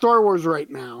lot with Star Wars right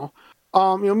now.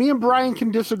 Me and Brian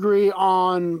can disagree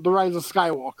on the Rise of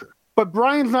Skywalker, but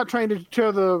Brian's not trying to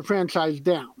tear the franchise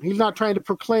down. He's not trying to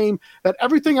proclaim that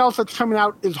everything else that's coming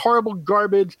out is horrible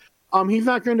garbage. He's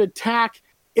not going to attack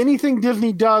anything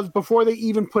Disney does before they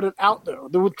even put it out there.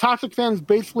 The toxic fans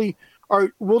basically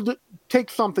will take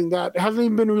something that hasn't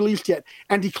even been released yet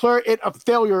and declare it a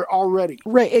failure already.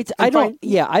 Right. I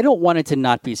don't want it to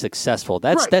not be successful.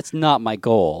 That's not my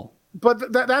goal.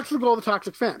 But that's the goal of the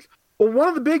toxic fans. Well, one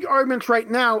of the big arguments right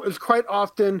now is quite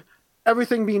often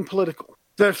everything being political.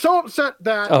 They're so upset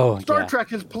that Star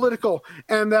Trek is political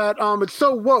and that it's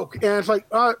so woke. And it's like,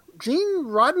 Gene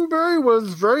Roddenberry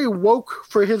was very woke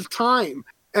for his time.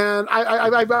 And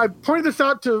I pointed this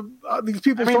out to these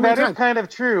people so many times. That is kind of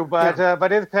true, but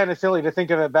it's kind of silly to think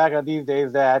of it back on these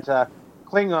days that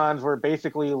Klingons were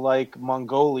basically like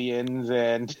Mongolians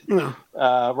and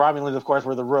Romulans, of course,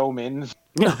 were the Romans.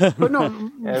 Yeah, but no,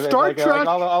 Star Trek. Like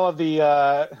all of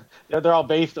the they're all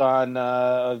based on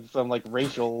some like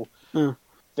racial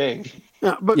thing.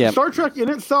 Yeah, but Star Trek in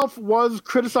itself was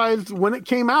criticized when it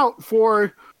came out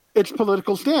for its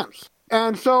political stance,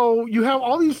 and so you have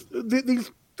all these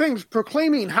things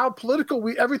proclaiming how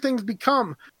political everything's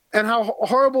become and how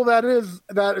horrible that is.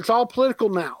 That it's all political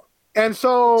now, and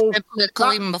so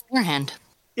political even beforehand.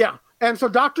 Yeah, and so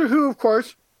Doctor Who, of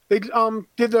course. They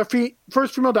did the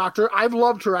first female Doctor. I've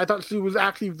loved her. I thought she was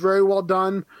actually very well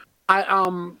done.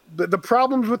 The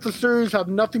problems with the series have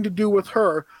nothing to do with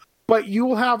her, but you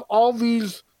will have all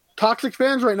these toxic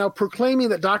fans right now proclaiming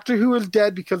that Doctor Who is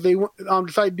dead because they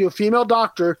decided to do a female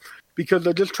Doctor because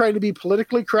they're just trying to be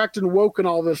politically correct and woke and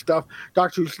all this stuff.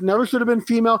 Doctor Who never should have been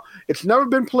female. It's never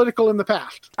been political in the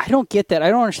past. I don't get that. I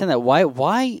don't understand that.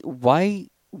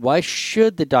 Why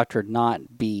should the Doctor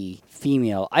not be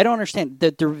female? I don't understand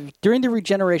that during the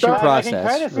regeneration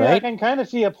process. I can kind of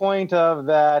see a point of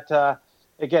that.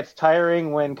 it gets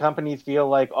tiring when companies feel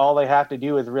like all they have to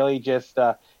do is really just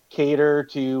cater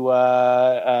to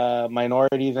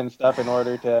minorities and stuff in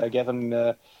order to get them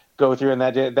to go through, and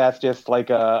that's just like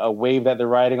a wave that they're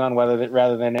riding on,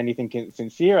 rather than anything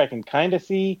sincere. I can kind of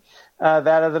see that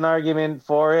as an argument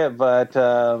for it, but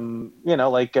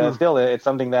still, it's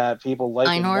something that people like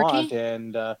Minority?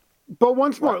 and want. And but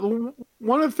once more,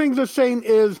 one of the things they're saying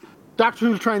is Doctor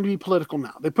Who's trying to be political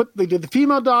now. They did the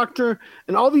female Doctor,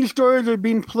 and all these stories are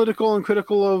being political and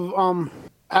critical of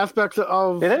aspects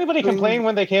of. Did anybody complain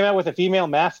when they came out with a female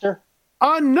Master?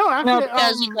 No, actually,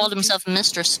 because he called himself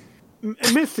Mistress.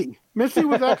 Missy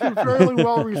was actually fairly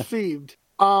well received.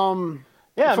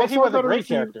 Yeah, Missy was a great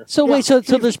character. So wait, so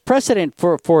there's precedent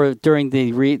for during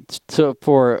the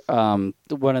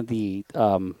one of the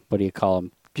what do you call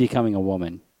them, becoming a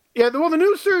woman. Yeah, well, the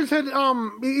new series had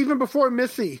even before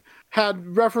Missy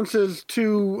had references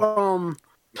to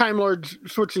Time Lords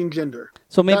switching gender.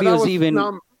 So maybe it was even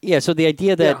so the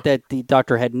idea that the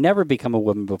Doctor had never become a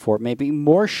woman before may be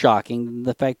more shocking than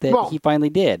the fact that he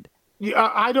finally did.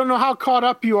 Yeah, I don't know how caught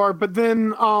up you are, but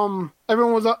then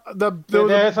everyone was there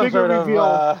was a bigger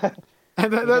reveal,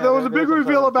 and there was a big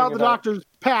reveal about the Doctor's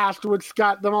past, which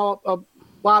got them a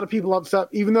lot of people upset,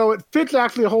 even though it fits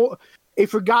actually a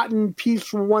forgotten piece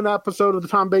from one episode of the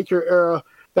Tom Baker era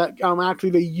that actually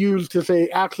they used to say,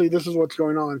 actually, this is what's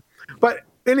going on. But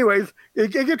anyways,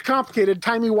 it gets complicated,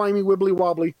 timey-wimey,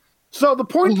 wibbly-wobbly. So the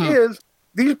point is,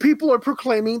 these people are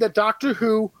proclaiming that Doctor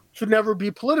Who should never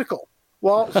be political.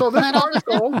 Well, so this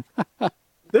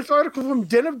article from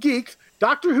Den of Geeks,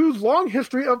 Doctor Who's long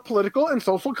history of political and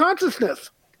social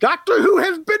consciousness. Doctor Who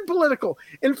has been political.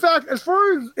 In fact, as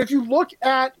far as if you look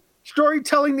at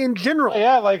storytelling in general.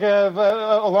 Yeah, like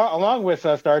along with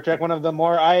Star Trek, one of the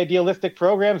more idealistic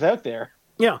programs out there.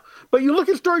 Yeah, but you look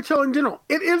at storytelling in general,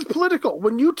 it is political.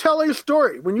 When you tell a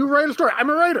story, when you write a story,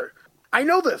 I'm a writer. I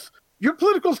know this. Your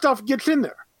political stuff gets in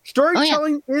there.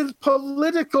 Storytelling is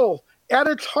political at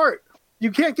its heart. You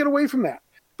can't get away from that.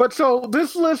 But so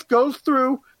this list goes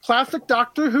through classic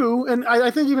Doctor Who, and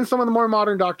I think even some of the more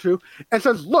modern Doctor Who, and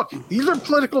says, look, these are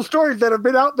political stories that have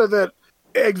been out there that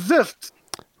exist.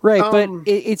 Right, but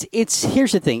it's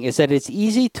here's the thing: is that it's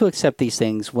easy to accept these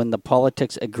things when the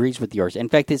politics agrees with yours. In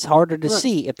fact, it's harder to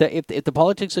see if the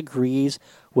politics agrees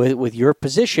with your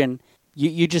position.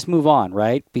 You just move on,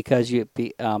 right? Because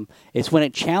it's when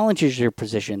it challenges your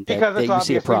position that you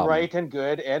see a problem. Right and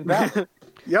good and bad.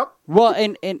 Yep. Well,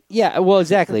 and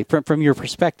exactly from your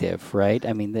perspective, right?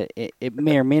 I mean, it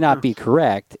may or may not be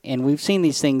correct, and we've seen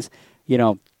these things,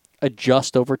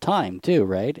 adjust over time too,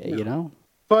 right? Yeah.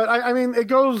 But I mean, it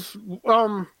goes.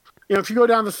 If you go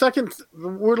down the second,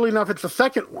 weirdly enough, it's the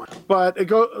second one. But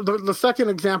the second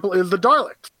example is the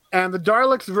Daleks, and the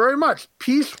Daleks very much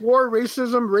peace, war,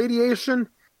 racism, radiation.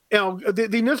 The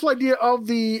initial idea of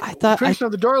the creation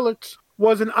of the Daleks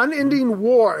was an unending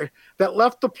war that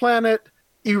left the planet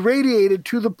irradiated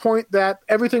to the point that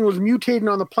everything was mutating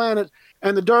on the planet,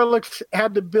 and the Daleks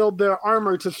had to build their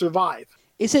armor to survive.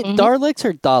 Is it Daleks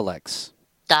or Daleks?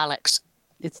 Daleks.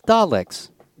 It's Daleks.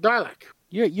 Dalek.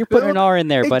 You're putting an R in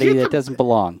there, buddy, that doesn't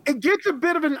belong. It gets a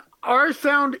bit of an R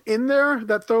sound in there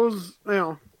that those,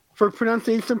 for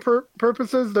pronunciation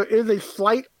purposes, there is a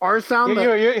slight R sound.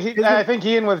 I think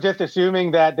Ian was just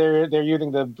assuming that they're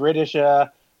using the British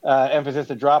emphasis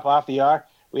to drop off the R.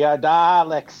 We are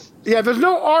Daleks. Yeah, there's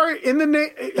no R in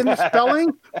the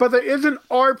spelling, but there is an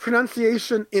R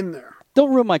pronunciation in there.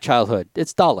 Don't ruin my childhood.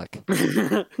 It's Dalek.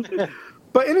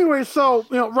 But anyway, so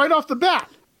right off the bat,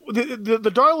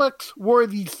 the Daleks were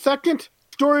the second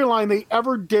storyline they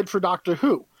ever did for Doctor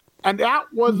Who, and that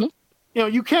was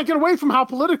you can't get away from how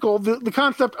political the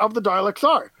concept of the Daleks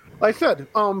are. Like I said,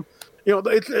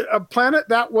 it's a planet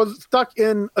that was stuck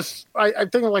in I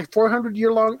think like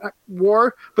 400-year-long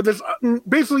war, but this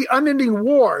basically unending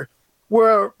war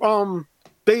where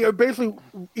they are basically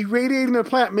irradiating the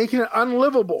planet, making it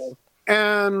unlivable.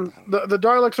 And the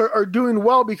Daleks are doing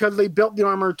well because they built the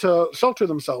armor to shelter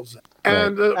themselves in.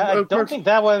 And I don't think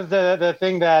that was the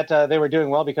thing that they were doing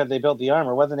well because they built the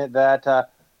armor. Wasn't it that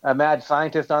a mad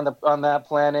scientist on that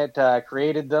planet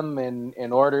created them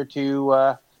in order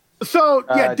to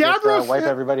Davros wipe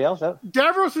everybody else out?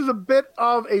 Davros is a bit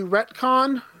of a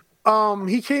retcon.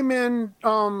 He came in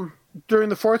during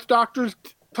the Fourth Doctor's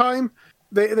time.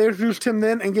 They introduced him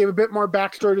then and gave a bit more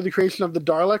backstory to the creation of the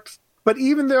Daleks. But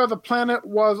even there, the planet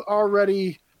was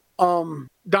already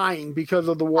dying because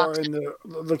of the war and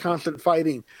the constant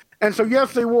fighting. And so,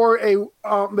 yes, they were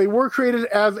created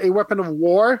as a weapon of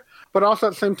war, but also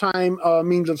at the same time a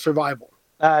means of survival.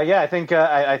 I think he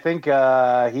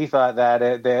thought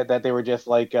that they were just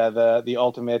like the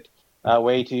ultimate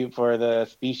way for the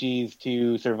species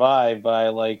to survive by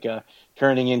like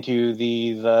turning into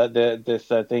these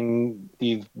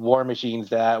these war machines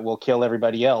that will kill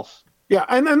everybody else. Yeah,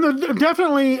 and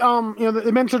definitely,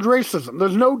 it mentioned racism.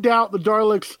 There's no doubt the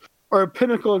Daleks are a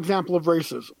pinnacle example of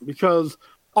racism because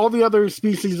all the other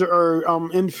species are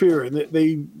inferior.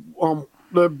 They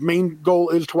the main goal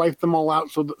is to wipe them all out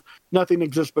so that nothing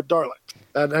exists but Daleks.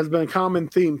 That has been a common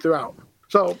theme throughout.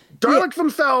 So Daleks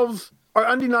themselves are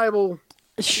undeniable.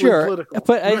 Sure,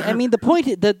 but I mean the point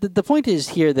is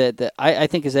here that I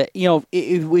think is that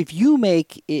if you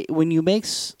make when you make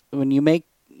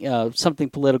something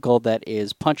political that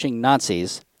is punching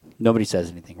Nazis, nobody says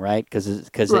anything, right? Because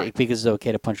it's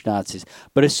okay to punch Nazis.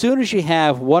 But as soon as you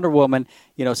have Wonder Woman,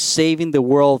 saving the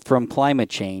world from climate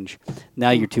change, now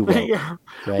you're too woke. Yeah.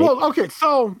 Right? Well, okay,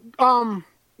 so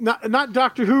not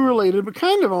Doctor Who related, but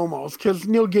kind of almost because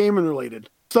Neil Gaiman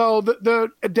related. So the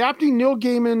adapting Neil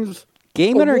Gaiman's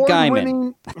Gaiman or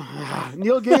Gaiman?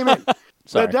 Neil Gaiman.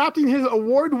 Adapting his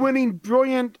award-winning,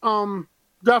 brilliant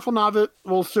graphic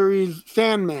novel series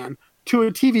Sandman to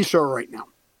a TV show right now.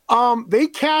 They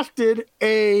casted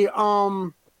a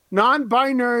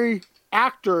non-binary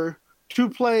actor to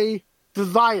play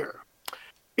Desire.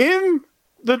 In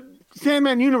the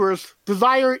Sandman universe,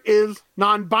 Desire is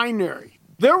non-binary.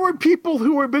 There were people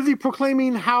who were busy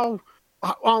proclaiming how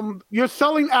you're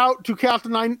selling out to cast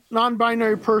a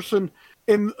non-binary person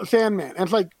in Sandman. And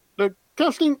it's like, they're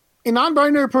casting a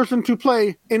non-binary person to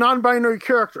play a non-binary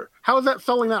character. How is that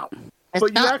selling out?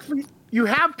 You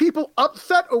have people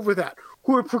upset over that,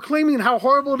 who are proclaiming how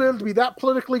horrible it is to be that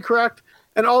politically correct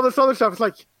and all this other stuff. It's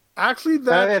like, actually,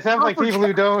 that it sounds like people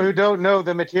who don't know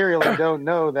the material and don't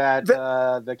know that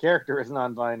the character is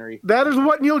non-binary. That is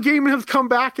what Neil Gaiman has come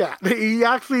back at. He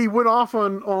actually went off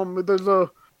on there's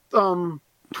a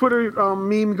Twitter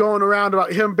meme going around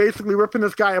about him basically ripping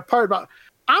this guy apart about,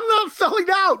 I'm not selling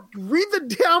out. Read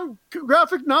the damn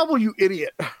graphic novel, you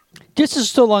idiot. Just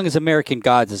so long as American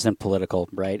Gods isn't political,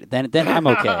 right? Then I'm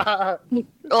okay.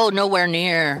 Oh, nowhere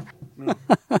near.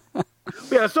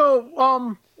 Yeah,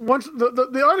 so once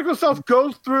the article itself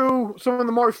goes through some of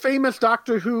the more famous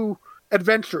Doctor Who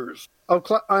adventures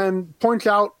and points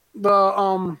out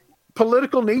the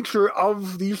political nature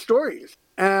of these stories.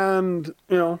 And,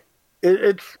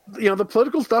 it's the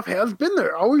political stuff has been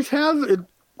there. Always has. It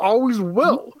always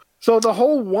will. So the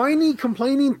whole whiny,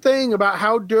 complaining thing about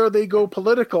how dare they go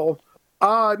political,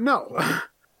 no.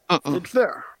 It's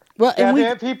there. Well,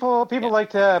 and people like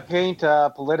to paint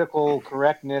political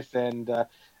correctness and the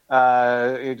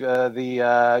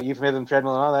euphemism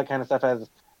treadmill and all that kind of stuff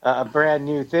as a brand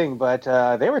new thing. But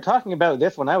they were talking about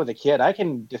this when I was a kid. I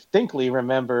can distinctly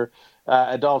remember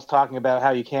adults talking about how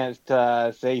you can't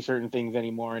say certain things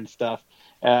anymore and stuff.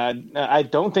 I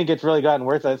don't think it's really gotten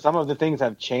worse. Some of the things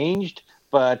have changed,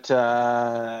 but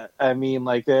I mean,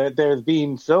 like there's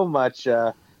been so much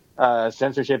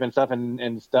censorship and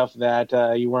stuff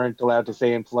that you weren't allowed to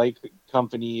say in polite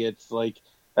company. It's like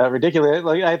ridiculous.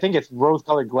 Like I think it's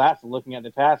rose-colored glasses looking at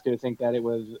the past to think that it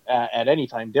was at any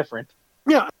time different.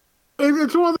 Yeah,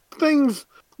 it's one of the things.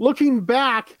 Looking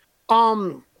back,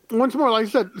 once more, like I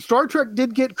said, Star Trek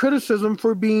did get criticism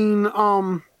for being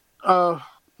too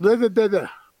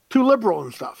liberal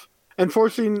and stuff, and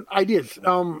forcing ideas.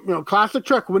 Classic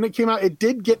Trek, when it came out, it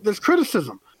did get this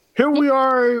criticism. Here we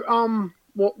are.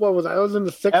 What was I? I was in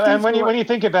the 60s. And when you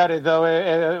think about it,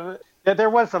 though, there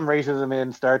was some racism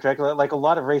in Star Trek, like a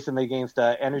lot of racism against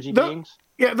energy beings.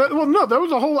 Yeah, there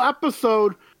was a whole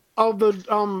episode of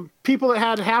the people that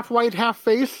had half white, half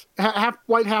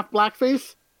white, half black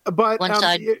face. But one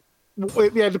side.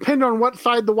 Depending on what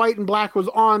side the white and black was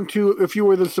on to if you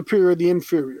were the superior or the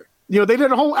inferior. They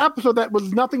did a whole episode that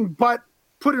was nothing but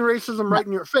putting racism right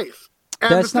in your face.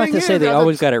 And that's not to say they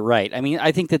always got it right. I mean,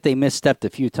 I think that they misstepped a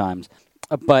few times,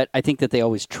 but I think that they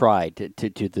always tried to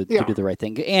do the right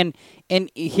thing. And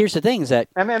here's the thing is that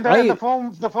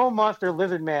the foam monster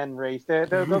lizard man race,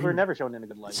 those were never shown in a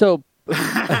good light. So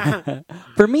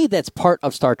for me, that's part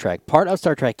of Star Trek. Part of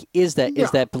Star Trek is that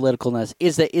politicalness,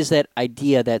 is that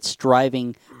idea that's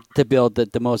striving to build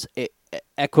the most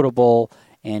equitable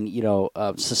and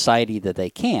society that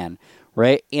they can,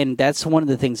 right? And that's one of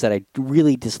the things that I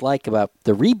really dislike about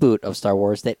the reboot of Star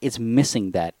Wars, that it's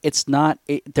missing that. It's not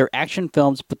they're action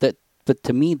films, but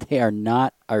to me they are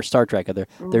not our Star Trek.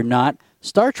 They're not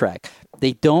Star Trek.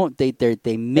 They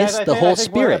miss the whole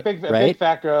spirit, right? A big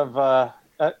factor of a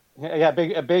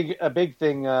big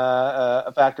thing,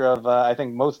 a factor of I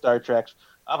think most Star Treks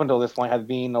up until this point has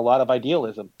been a lot of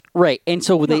idealism. Right, and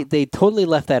so they totally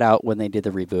left that out when they did the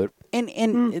reboot. And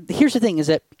here's the thing: is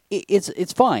that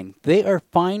it's fine. They are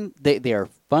fine. They are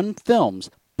fun films,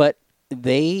 but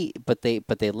they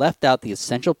left out the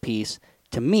essential piece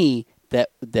to me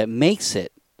that makes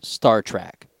it Star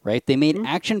Trek, right? They made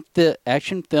action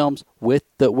films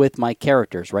with my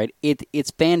characters, right?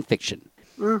 It's fan fiction,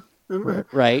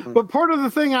 right? But part of the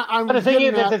thing But the thing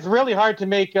is, it's really hard to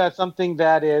make something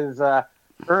that is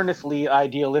earnestly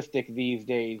idealistic these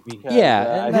days. Because,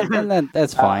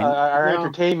 that's fine. Our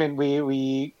entertainment,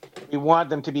 we want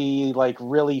them to be like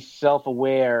really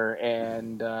self-aware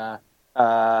and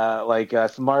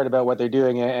smart about what they're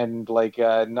doing, and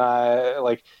not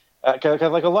like.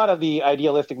 Because like a lot of the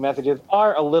idealistic messages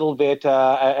are a little bit,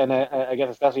 and I guess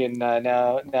especially in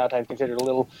now times considered a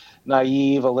little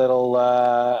naive, a little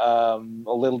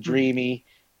dreamy,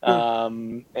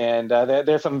 and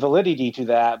there's some validity to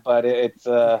that. But it's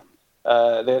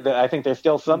I think there's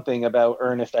still something about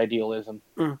earnest idealism.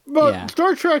 But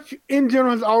Star Trek in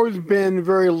general has always been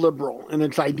very liberal in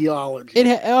its ideology. It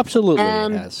absolutely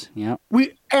has. Yeah.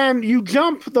 You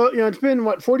jump it's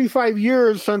been 45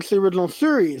 years since the original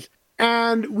series,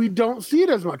 and we don't see it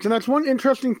as much. And that's one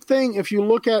interesting thing if you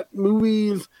look at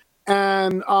movies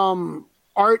and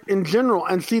art in general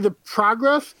and see the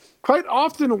progress. Quite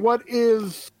often, what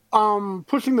is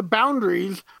pushing the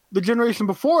boundaries, the generation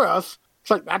before us. It's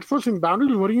like, that's pushing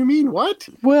boundaries? What do you mean? What?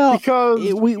 Well,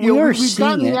 because we've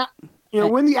seeing it.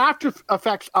 When the after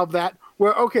effects of that,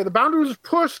 where, okay, the boundary was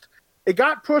pushed, it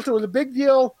got pushed, it was a big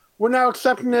deal, we're now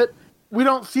accepting it, we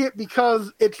don't see it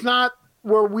because it's not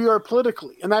where we are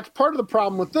politically. And that's part of the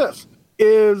problem with this,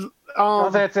 is...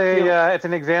 it's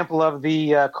an example of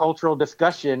the cultural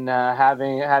discussion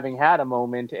having had a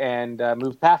moment and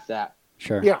moved past that.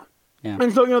 Sure. Yeah.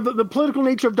 And so, the political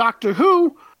nature of Doctor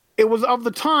Who, it was of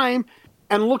the time...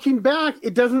 And looking back,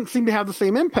 it doesn't seem to have the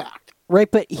same impact. Right,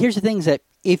 but here's the thing is that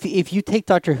if you take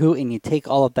Doctor Who and you take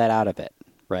all of that out of it,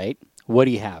 right, what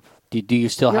do you have? Do you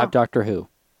still have Doctor Who?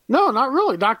 No, not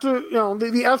really.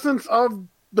 The essence of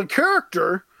the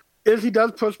character is he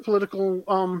does push political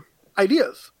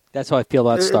ideas. That's how I feel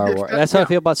about Star Wars. That's how I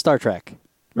feel about Star Trek,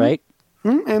 right?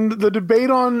 Mm-hmm. And the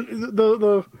debate on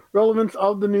the relevance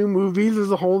of the new movies is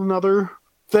a whole nother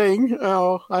thing.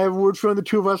 I have a word for the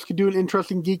two of us could do an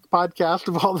interesting geek podcast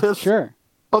of all this. Sure.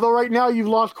 Although right now you've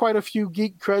lost quite a few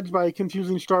geek creds by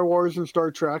confusing Star Wars and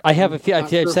Star Trek. I have a few. I've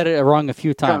said it wrong a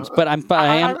few times, but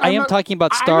I am talking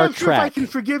about Star I'm not Trek. sure if I can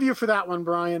forgive you for that one,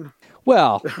 Brian.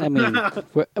 Well, I mean,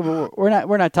 we're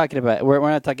not talking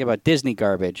about Disney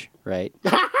garbage, right?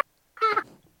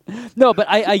 No, but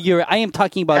I am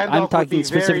talking about. I'm talking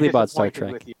specifically about Star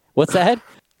Trek. What's that?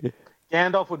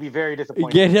 Gandalf would be very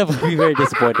disappointed. Gandalf would be very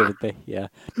disappointed with me. Yeah.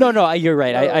 No, you're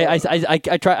right.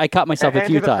 I caught myself a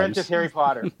few times. Apprentice Harry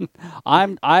Potter.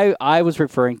 I was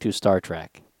referring to Star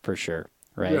Trek for sure,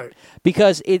 right?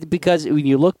 Because when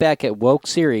you look back at woke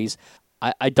series,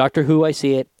 I Doctor Who I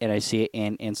see it, and I see it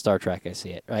in Star Trek I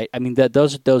see it, right? I mean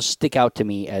those stick out to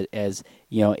me as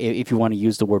if you want to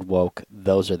use the word woke,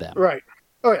 those are them. Right.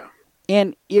 Oh yeah.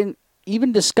 And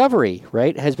even Discovery,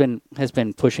 right, has been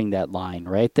pushing that line,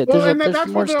 right? There's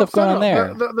more stuff going on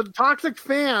there. The toxic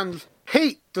fans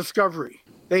hate Discovery.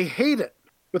 They hate it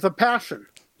with a passion.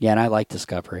 Yeah, and I like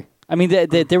Discovery. I mean,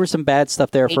 there was some bad stuff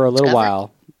there for a little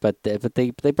while, but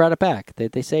they brought it back.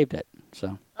 They saved it.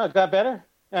 So. Oh, it got better?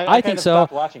 I think so.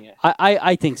 Stopped watching it.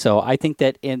 I think so. I think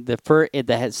that in the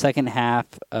second half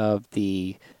of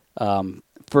the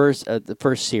first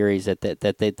series that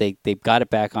they got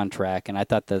it back on track, and I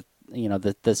thought that.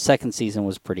 The second season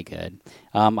was pretty good.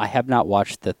 I have not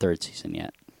watched the third season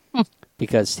yet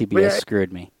because CBS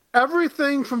screwed me.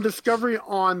 Everything from Discovery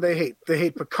on, they hate. They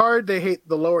hate Picard. They hate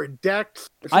the Lower Decks.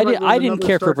 I didn't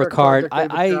care for Picard.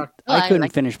 I couldn't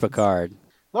finish Picard.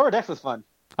 Lower Decks was fun.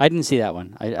 I didn't see that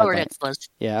one. Lower Decks was.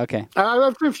 Yeah, okay.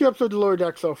 I've seen a few episodes of Lower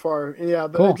Decks so far. Yeah,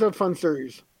 cool. It's a fun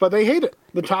series. But they hate it.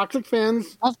 The toxic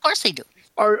fans. Well, of course they do.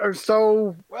 Are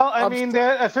so... Well, I mean,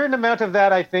 a certain amount of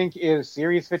that, I think, is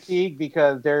series fatigue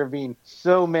because there have been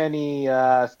so many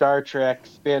Star Trek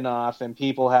spin-offs and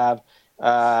people have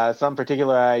some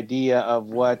particular idea of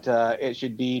what it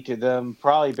should be to them,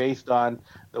 probably based on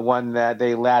the one that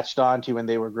they latched onto when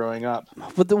they were growing up.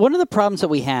 But one of the problems that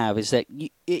we have is that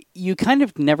you kind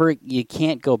of you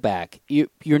can't go back.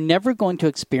 You're never going to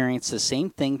experience the same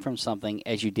thing from something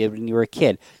as you did when you were a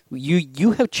kid.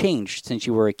 You have changed since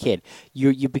you were a kid.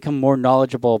 You've become more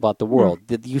knowledgeable about the world.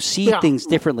 You see things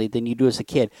differently than you do as a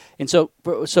kid. And so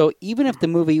even if the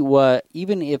movie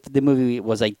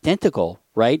was identical,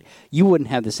 right, you wouldn't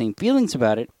have the same feelings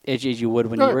about it as you would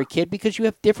when you were a kid because you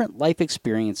have different life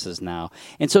experiences now.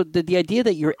 And so the idea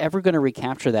that you're ever going to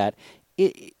recapture that,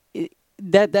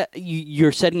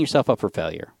 you're setting yourself up for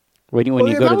failure when you go to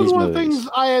these movies. That was one of the things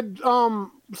I had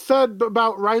said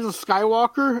about Rise of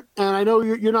Skywalker, and I know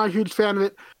you're not a huge fan of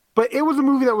it, but it was a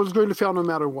movie that was going to fail no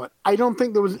matter what. I don't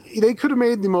think they could have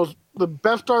made the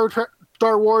best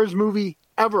Star Wars movie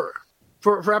ever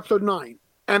for Episode 9,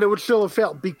 and it would still have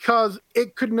failed because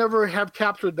it could never have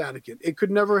captured that again. It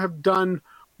could never have done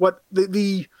what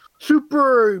the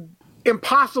super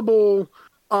impossible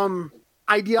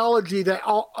ideology that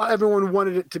everyone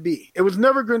wanted it to be. It was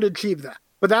never going to achieve that.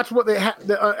 But that's what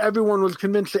everyone was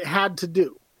convinced it had to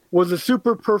do, was a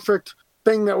super perfect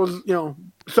thing that was,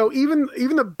 so even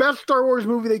the best Star Wars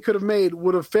movie they could have made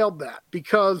would have failed that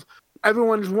because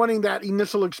everyone's wanting that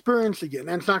initial experience again,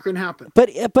 and it's not going to happen.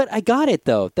 But I got it,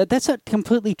 though. That's not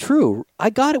completely true. I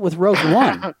got it with Rogue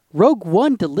One. Rogue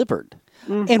One delivered.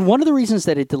 Mm-hmm. And one of the reasons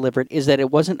that it delivered is that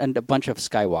it wasn't a bunch of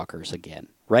Skywalkers again,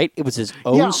 right? It was his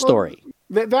own story.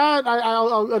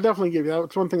 I'll definitely give you that.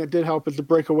 It's one thing that did help is to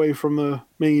break away from the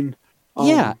main.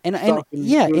 And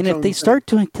if they start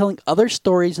telling other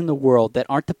stories in the world that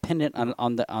aren't dependent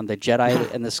on the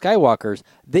Jedi and the Skywalkers,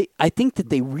 I think that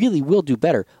they really will do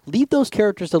better. Leave those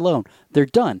characters alone. They're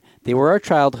done. They were our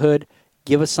childhood.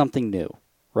 Give us something new,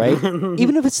 right?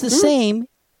 Even if it's the same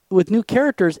with new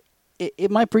characters,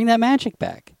 it might bring that magic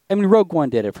back. I mean, Rogue One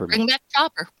did it for me. Bring back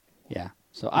Chopper. Yeah.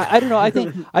 So I don't know. I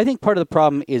think part of the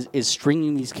problem is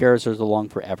stringing these characters along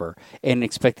forever and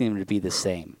expecting them to be the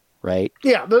same, right?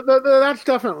 Yeah, that's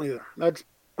definitely there. That's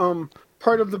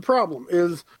part of the problem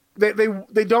is they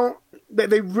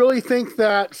really think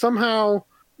that somehow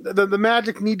the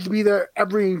magic needs to be there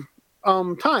every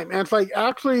time, and it's like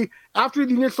actually after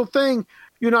the initial thing,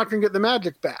 you're not going to get the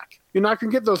magic back. You're not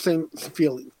going to get those same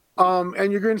feelings,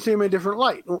 and you're going to see them in a different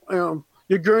light.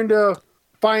 You're going to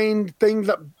find things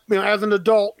that, as an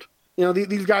adult,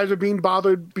 these guys are being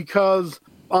bothered because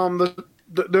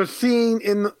they're seeing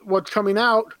in what's coming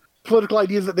out political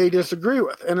ideas that they disagree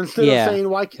with. And instead of saying,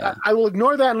 I will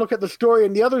ignore that and look at the story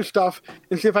and the other stuff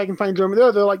and see if I can find German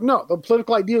there, they're like, no, the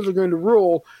political ideas are going to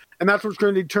rule, and that's what's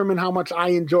going to determine how much I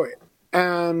enjoy it.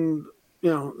 And,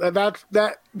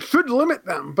 that should limit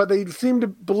them, but they seem to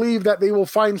believe that they will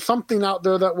find something out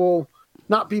there that will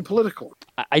not be political.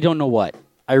 I don't know what.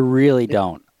 I really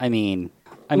don't. I mean,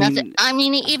 even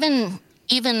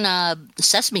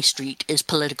Sesame Street is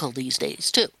political these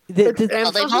days too. They've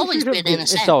always been in a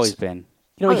sense. It's always been.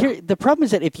 Here the problem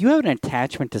is that if you have an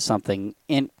attachment to something,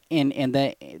 and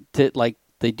that to like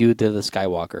they do to the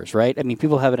Skywalkers, right? I mean,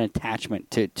 people have an attachment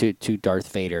to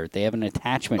Darth Vader. They have an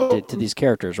attachment to these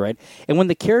characters, right? And when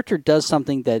the character does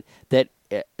something that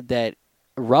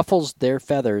ruffles their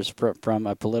feathers from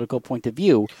a political point of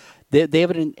view, they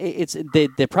have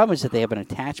the problem is that they have an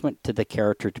attachment to the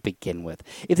character to begin with.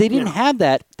 If they didn't have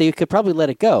that, they could probably let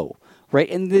it go, right?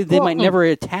 And they might never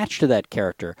attach to that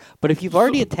character. But if you've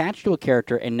already attached to a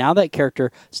character, and now that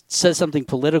character says something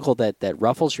political that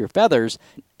ruffles your feathers,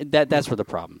 that's where the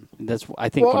problem. That's I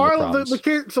think one of the problems. The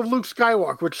case of Luke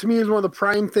Skywalker, which to me is one of the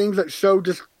prime things that show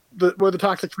just where the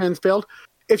toxic fans failed.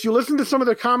 If you listen to some of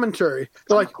their commentary,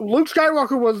 they're like, Luke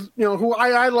Skywalker was, who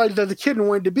I idolized as a kid and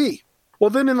wanted to be. Well,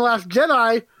 then in The Last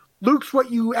Jedi, Luke's what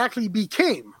you actually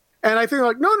became. And I think,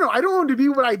 no, I don't want him to be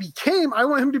what I became. I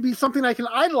want him to be something I can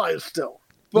idolize still.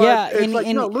 But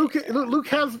Luke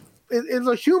is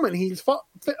a human. He failed.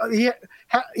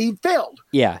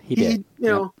 Yeah, he did.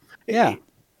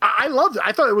 I loved it.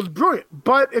 I thought it was brilliant.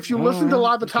 But if you listen to a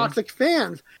lot of the toxic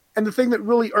fans, and the thing that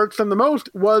really irks them the most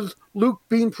was Luke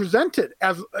being presented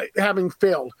as having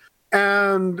failed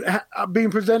and being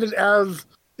presented as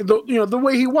the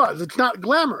way he was. It's not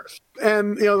glamorous.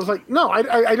 And, it's like, no,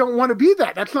 I don't want to be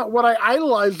that. That's not what I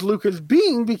idolized Luke as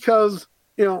being because,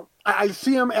 I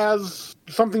see him as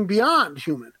something beyond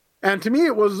human. And to me,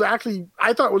 it was actually,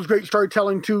 I thought it was great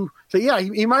storytelling to say,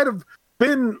 he might have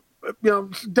been,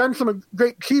 done some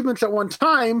great achievements at one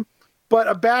time, but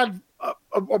a bad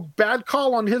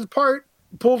call on his part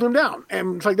pulled him down.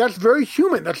 And it's like, that's very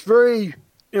human. That's very,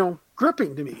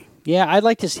 gripping to me. Yeah, I'd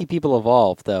like to see people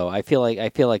evolve, though. I feel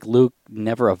like Luke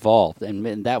never evolved,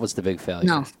 and that was the big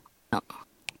failure. No.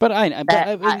 But I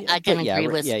can agree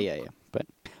with. Yeah. But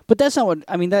that's not what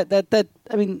I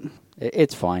mean.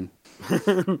 It's fine.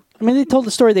 I mean, they told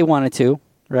the story they wanted to,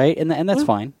 right? And that's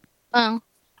fine. Well.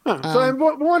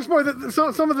 So once more,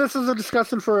 some of this is a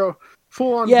discussion for a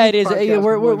full-on. Yeah, it is.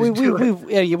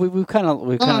 We've kind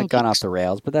of gone off the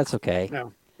rails, but that's okay.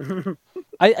 No.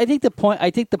 I think the point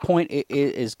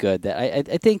is good. That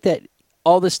I think that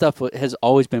all this stuff has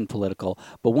always been political,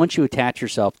 but once you attach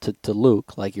yourself to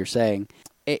Luke, like you're saying,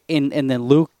 and then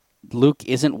Luke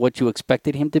isn't what you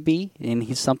expected him to be, and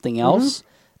he's something else,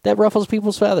 that ruffles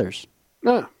people's feathers.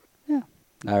 Yeah.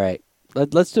 All right,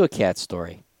 let's do a cat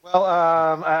story. Well,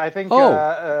 I think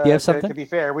Oh, do you have something? to be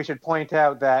fair, we should point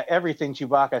out that everything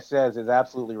Chewbacca says is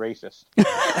absolutely racist.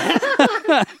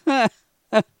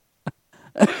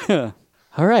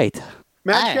 All right.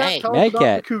 Mad All Cat, right. tell Mad us about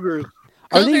Cat. the Cougars.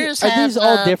 Are Cougars these have,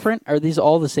 all different? Are these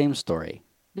all the same story?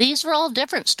 These were all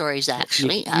different stories,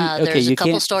 actually. okay, There's you a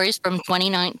couple can't- stories from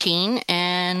 2019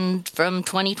 and from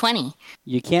 2020.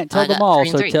 You can't tell I them got all.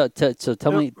 3 and So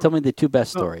 3. tell me the two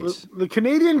best No, stories. the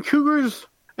Canadian Cougars,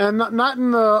 and not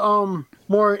in the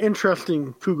more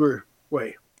interesting Cougar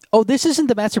way. Oh, this isn't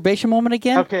the masturbation moment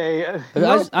again. Okay.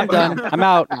 I'm done. I'm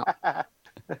out.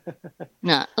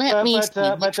 No, let me see.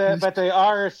 But they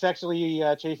are sexually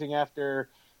chasing after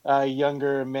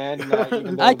younger men.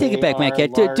 Even though I take it they back, Mad are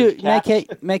Cat. large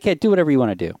cats. Mad Cat, do whatever you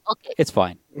want to do. Okay. It's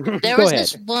fine. There Go was ahead.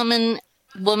 this woman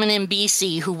in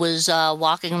BC who was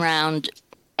walking around,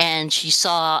 and she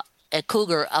saw a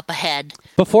cougar up ahead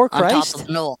Before on top Christ? of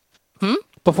a knoll.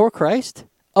 Before Christ?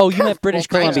 Oh, you meant British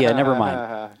Before Christ. Columbia. Never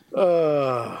mind.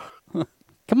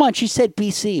 Come on, she said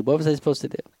BC. What was I supposed to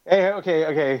do? Hey,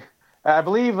 okay. I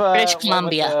believe British what's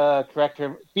Columbia. the correct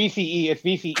term? BCE. It's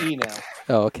BCE now.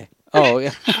 Oh, okay. Oh,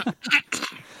 yeah.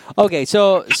 Okay,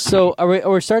 so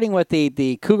we're starting with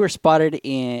the cougar spotted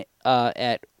in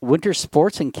at winter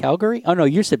sports in Calgary. Oh no,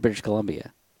 you said British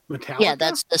Columbia. Metallica? Yeah,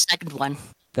 that's the second one.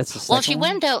 That's the second Well, she one?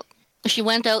 went out. She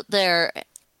went out there,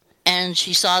 and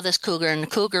she saw this cougar, and the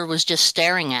cougar was just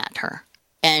staring at her.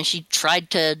 And she tried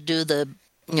to do the,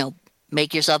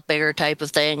 make yourself bigger type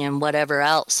of thing and whatever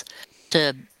else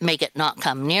to make it not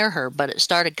come near her. But it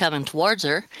started coming towards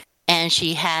her, and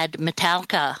she had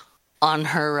Metallica on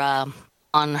her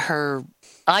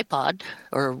iPod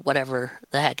or whatever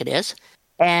the heck it is,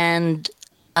 and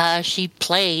she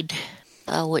played.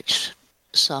 Which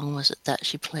song was it that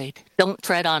she played? Don't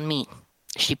Tread on Me.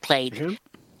 She played,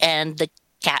 and the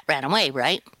cat ran away,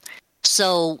 right?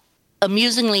 So,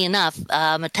 amusingly enough,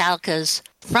 Metallica's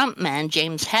frontman,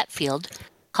 James Hetfield,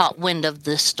 caught wind of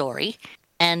this story,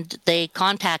 and they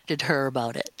contacted her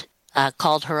about it,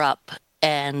 called her up,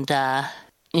 and,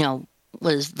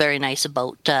 was very nice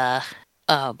about,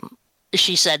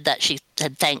 she said that she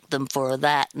had thanked them for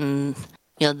that, and,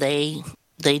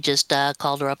 they just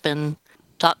called her up and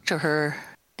talked to her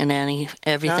and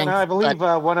everything. No, I believe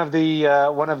But- one of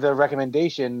the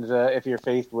recommendations, if you're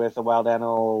faced with a wild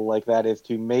animal like that, is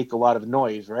to make a lot of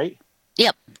noise, right?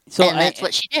 Yep. So and that's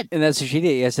what she did. And that's what she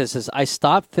did. Yes, it says, I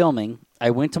stopped filming.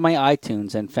 I went to my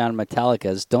iTunes and found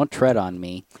Metallica's "Don't Tread on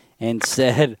Me," and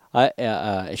said,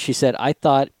 she said, I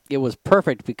thought it was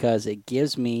perfect because it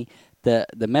gives me the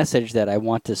message that I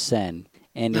want to send,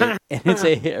 and it's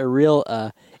a real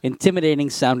intimidating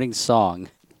sounding song.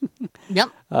 Yep.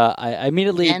 I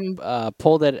immediately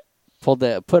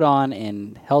put on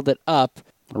and held it up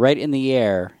right in the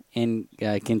air and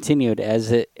continued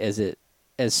as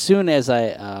soon as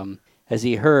as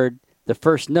he heard the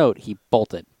first note, he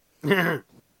bolted.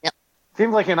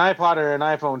 Seems like an iPod or an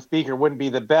iPhone speaker wouldn't be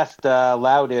the best,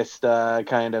 loudest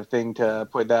kind of thing to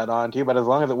put that onto, but as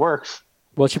long as it works.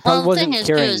 Well, she probably Well, the wasn't thing is,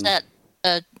 too, carrying. is that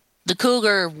the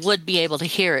cougar would be able to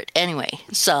hear it anyway.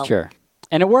 So, Sure,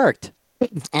 and it worked.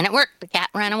 and it worked. The cat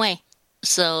ran away.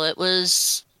 So it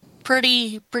was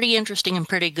pretty interesting and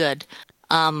pretty good.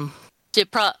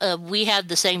 We had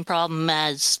the same problem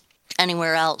as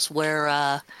anywhere else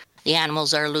where the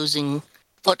animals are losing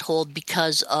foothold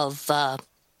because of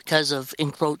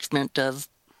encroachment of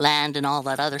land and all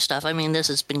that other stuff. I mean, this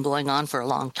has been going on for a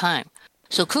long time.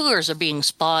 So cougars are being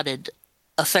spotted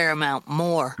a fair amount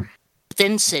more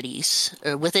within cities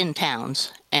or within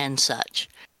towns and such.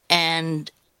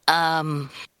 And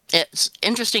it's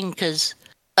interesting because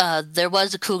there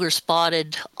was a cougar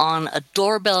spotted on a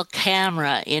doorbell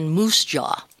camera in Moose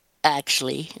Jaw,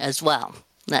 actually, as well.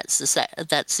 That's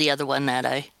the other one that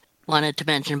I wanted to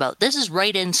mention about. This is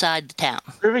right inside the town.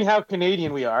 Proving how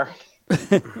Canadian we are.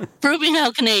 Proving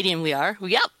how Canadian we are.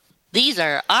 Yep. These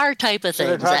are our type of So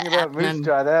they're things. talking about Moose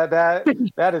Jaw.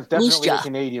 That is definitely a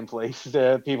Canadian place.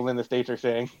 People in the States are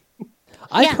saying.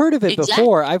 I've heard of it exactly.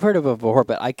 before. I've heard of it before,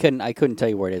 but I couldn't tell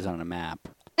you where it is on a map.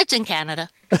 It's in Canada.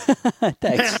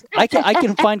 Thanks.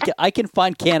 I can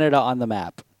find Canada on the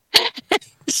map.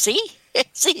 See?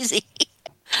 It's easy.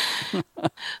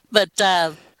 But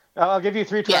I'll give you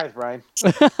 3 tries, Brian.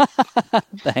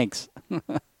 Thanks.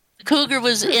 cougar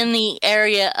was in the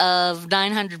area of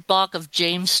 900 block of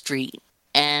James Street,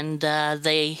 and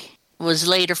they was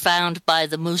later found by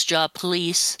the Moose Jaw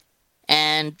police,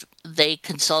 and they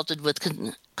consulted with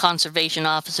conservation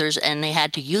officers, and they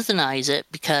had to euthanize it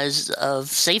because of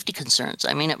safety concerns.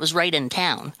 I mean, it was right in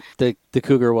town. The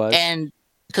cougar was. And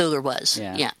cougar was,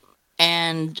 Yeah.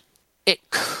 And it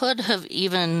could have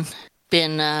even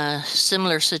been a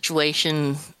similar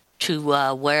situation to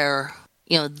where,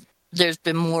 there's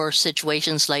been more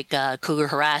situations like cougar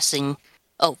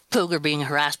being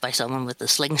harassed by someone with a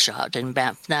slingshot in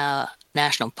Banff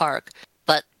National Park.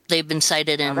 But they've been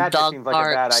sighted in that just dog seems like a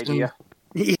bad parks. idea.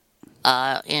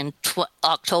 In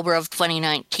October of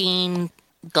 2019,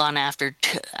 gone after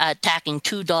attacking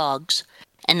 2 dogs.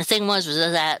 And the thing was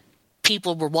that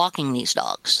people were walking these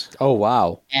dogs. Oh,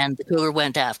 wow. And the cougar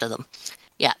went after them.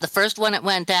 Yeah, the first one it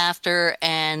went after,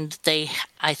 and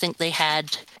I think they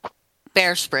had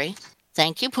bear spray.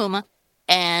 Thank you, Puma.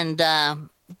 And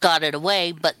got it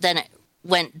away, but then it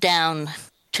went down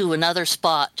to another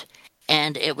spot,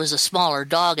 and it was a smaller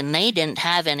dog, and they didn't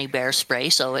have any bear spray,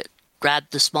 so it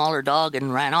grabbed the smaller dog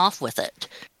and ran off with it.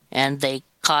 And they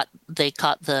caught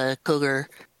the cougar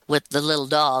with the little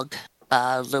dog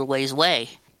a little ways away.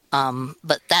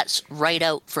 But that's right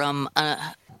out from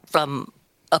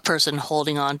a person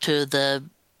holding on to the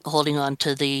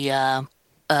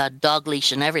dog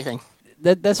leash and everything.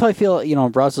 That's how I feel,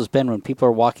 in Brazos Bend, when people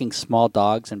are walking small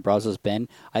dogs in Brazos Bend,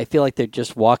 I feel like they're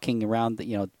just walking around,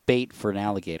 bait for an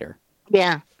alligator.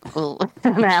 Yeah. Well,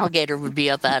 an alligator would be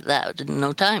up at that in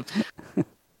no time.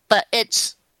 But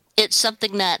it's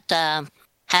something that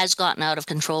has gotten out of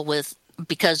control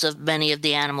because of many of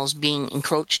the animals being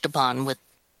encroached upon with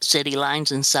city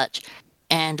lines and such.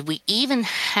 And we even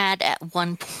had at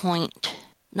one point,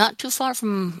 not too far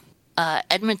from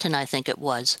Edmonton, I think it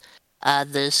was,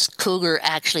 this cougar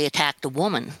actually attacked a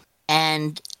woman.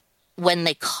 And when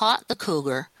they caught the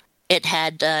cougar, it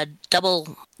had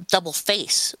double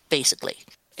face, basically.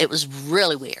 It was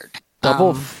really weird.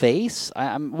 Double face?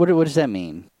 What does that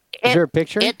mean? Is there a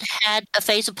picture? It had a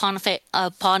face upon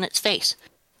its face.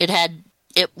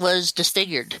 It was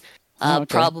disfigured. Okay.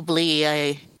 Probably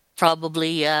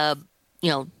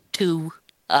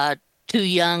too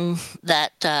young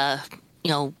that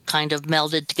kind of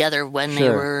melded together when they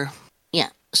were. Yeah.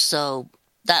 So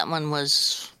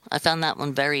I found that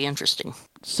one very interesting.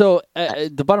 So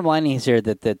the bottom line is here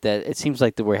that it seems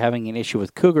like that we're having an issue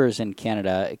with cougars in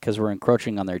Canada because we're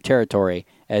encroaching on their territory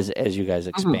as you guys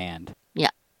expand. Mm-hmm. Yeah,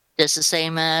 just the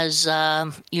same as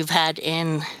you've had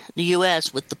in the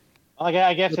U.S. with the.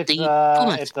 I guess it's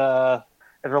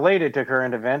related to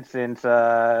current events since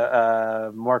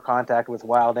more contact with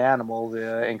wild animals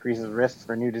increases risks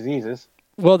for new diseases.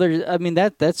 Well,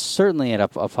 that's certainly a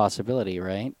possibility,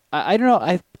 right? I don't know.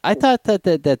 I thought that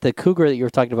the cougar that you were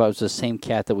talking about was the same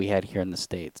cat that we had here in the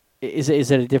States. Is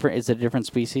it a different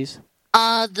species?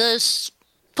 The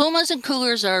pumas and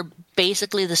cougars are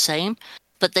basically the same,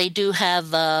 but they do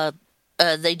have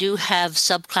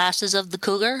subclasses of the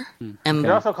cougar. And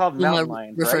they're also called mountain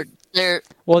lions, right? They're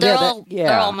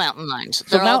all mountain lions.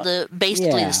 They're all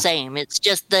basically the same. It's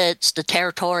just that it's the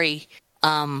territory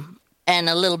and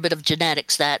a little bit of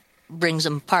genetics that brings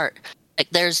them apart. Like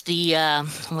there's the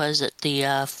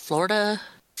Florida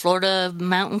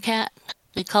mountain cat,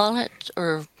 they call it,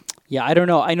 or yeah, I don't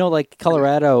know. I know, like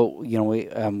Colorado,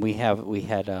 we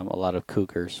had a lot of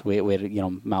cougars. We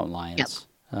had mountain lions.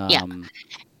 Yep.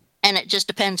 And it just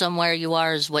depends on where you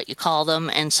are, is what you call them,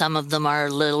 and some of them are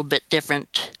a little bit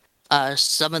different.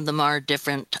 Some of them are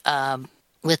different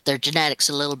with their genetics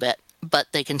a little bit, but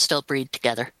they can still breed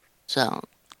together.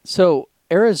 So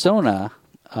Arizona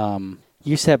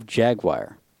used to have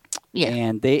jaguar,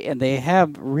 and they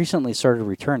have recently started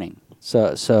returning.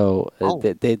 So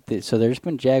there's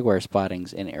been jaguar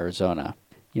spottings in Arizona,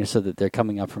 so that they're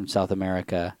coming up from South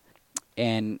America.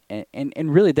 And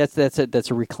really, that's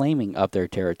a reclaiming of their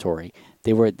territory.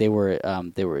 They were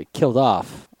killed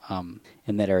off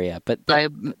in that area, but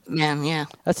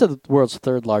that's the world's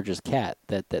third largest cat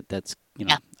that's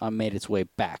made its way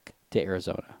back to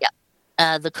Arizona.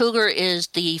 Yeah, the cougar is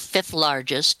the 5th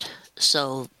largest,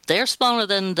 so they're smaller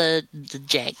than the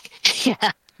jag.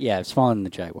 Yeah, smaller than the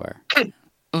jaguar.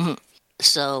 Mm-hmm.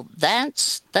 So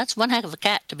that's one heck of a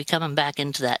cat to be coming back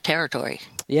into that territory.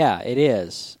 Yeah, it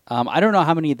is. I don't know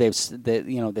how many they've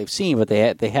seen, but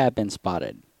they have been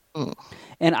spotted. Mm.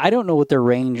 And I don't know what their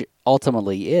range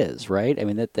ultimately is, right? I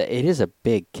mean, it is a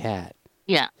big cat.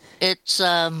 Yeah, it's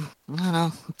I don't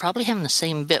know, probably having the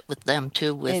same bit with them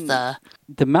too. With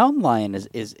the mountain lion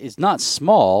is not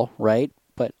small, right?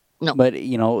 But no. But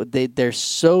they're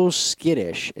so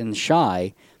skittish and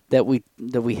shy that we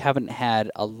haven't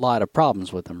had a lot of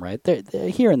problems with them, right? They're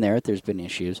here and there's been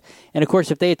issues, and of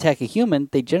course, if they attack a human,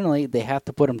 they have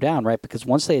to put them down, right? Because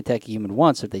once they attack a human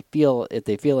once, if they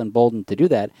feel emboldened to do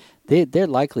that, they're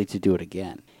likely to do it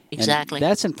again. Exactly. And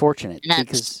that's unfortunate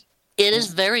because it is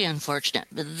very unfortunate.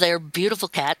 They're beautiful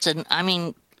cats, and I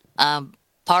mean,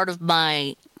 part of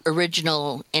my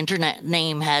original internet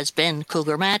name has been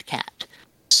Cougar Mad Cat.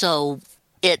 So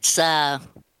it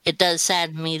does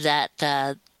sadden me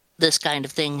that this kind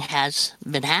of thing has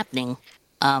been happening.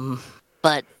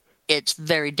 But it's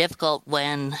very difficult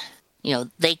when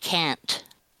they can't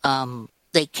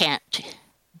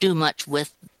do much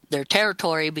with their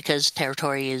territory because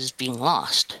territory is being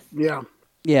lost. Yeah.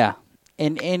 Yeah.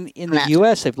 And in the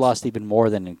U.S., they've lost even more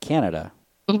than in Canada.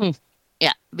 Mm-hmm.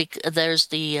 Yeah, because there's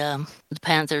the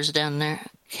panthers down there.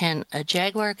 Can a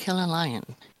jaguar kill a lion?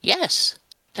 Yes,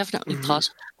 definitely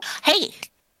possible. Hey,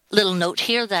 little note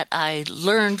here that I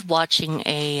learned watching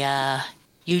a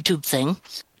YouTube thing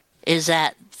is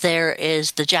that there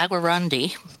is the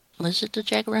jaguarundi. Was it the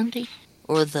jaguarundi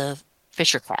or the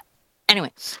fisher cat?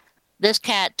 Anyway, this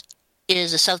cat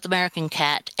is a South American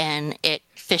cat, and it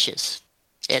fishes.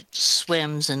 It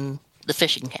swims in the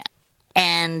fishing cat.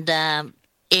 And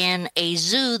in a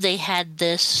zoo, they had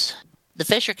the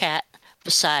fisher cat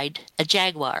beside a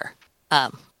jaguar.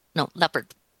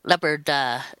 Leopard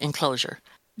enclosure.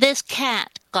 This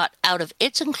cat got out of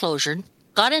its enclosure,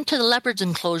 got into the leopard's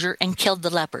enclosure, and killed the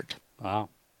leopard. Wow.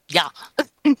 Yeah.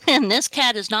 And this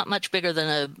cat is not much bigger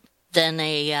than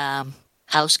a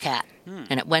house cat.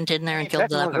 And it went in there and killed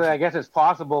the leopard. I guess it's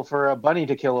possible for a bunny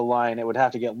to kill a lion. It would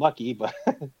have to get lucky, but...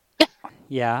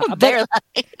 Yeah. They're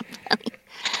lucky.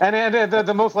 And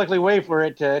the most likely way for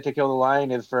it to kill the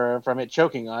lion is from it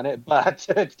choking on it, but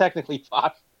it's technically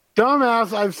possible.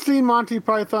 Dumbass, I've seen Monty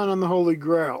Python and the Holy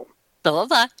Grail. So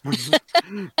have I.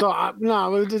 So,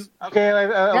 no, it just... Okay,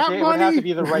 it would have to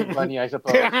be the right bunny, I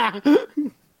suppose.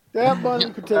 That bunny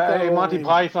could take out Monty lion.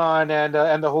 Python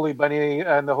and the Holy Bunny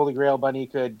and the Holy Grail bunny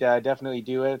could definitely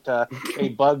do it. A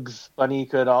Bugs bunny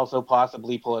could also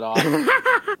possibly pull it off.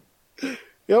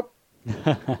 Yep.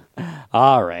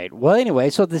 All right. Well, anyway,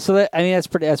 that's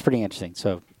pretty interesting.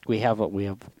 So we have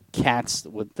cats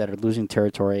that are losing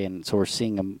territory, and so we're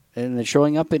seeing them, and they're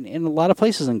showing up in a lot of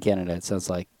places in Canada. It sounds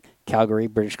like Calgary,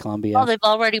 British Columbia. Oh, they've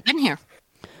already been here.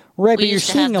 Right, but you're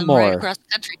seeing them more right across the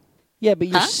country. Yeah, but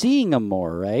you're seeing them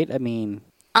more, right? I mean,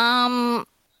 not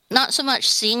so much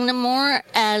seeing them more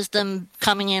as them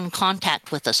coming in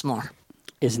contact with us more.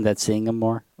 Isn't that seeing them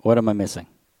more? What am I missing?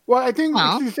 Well, I think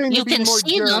she's saying you to be can more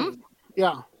see them.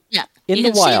 Yeah. Yeah. In you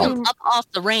the can wild. see them up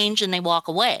off the range and they walk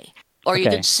away. Or you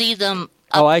Okay. can see them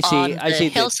up I see. on I the see.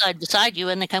 hillside beside you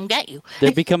and they come get you.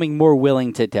 They're becoming more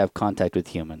willing to have contact with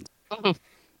humans.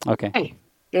 Okay.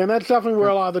 And that's definitely where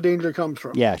a lot of the danger comes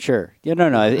from. Yeah, sure. Yeah,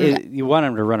 no. You want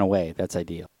them to run away. That's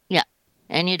ideal. Yeah.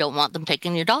 And you don't want them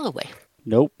taking your dog away.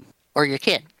 Nope. Or your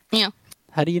kid. You know.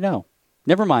 How do you know?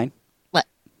 Never mind. What?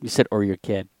 You said, or your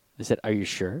kid. I said, are you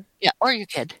sure? Yeah, or your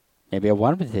kid. Maybe I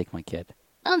want him to take my kid.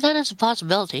 Oh, that is a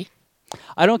possibility.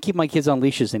 I don't keep my kids on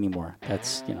leashes anymore.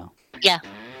 That's, Yeah.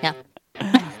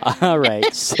 All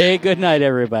right. Say good night,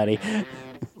 everybody.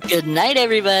 Good night,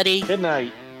 everybody. Good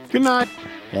night. Good night.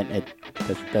 And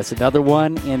that's another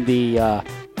one in the The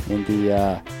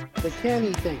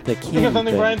canny thing. the Think can of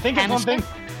something, thing. Brian. Think of something.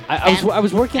 I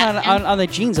was working on the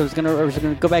jeans. I was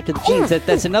gonna go back to the jeans.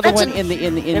 That's another one in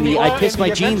the I pissed my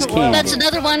jeans can. That's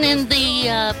another one in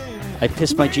the... I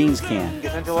pissed my jeans can.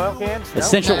 Essential oil can?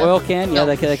 Essential oil can. Yeah,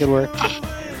 that could work.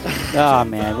 Oh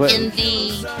man. What?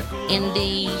 in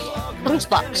the loose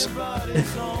box.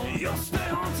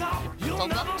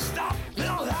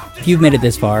 If you've made it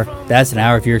this far, that's an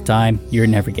hour of your time you're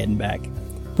never getting back.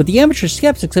 But the Amateur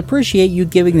Skeptics appreciate you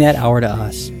giving that hour to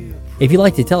us. If you'd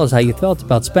like to tell us how you felt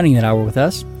about spending that hour with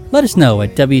us, let us know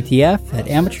at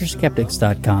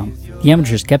WTF@amateurskeptics.com. The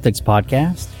Amateur Skeptics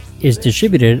podcast is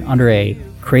distributed under a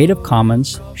Creative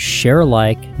Commons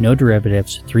Share-alike No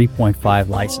Derivatives 3.5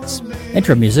 license.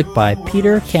 Intro music by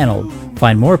Peter Canold.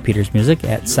 Find more of Peter's music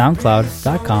at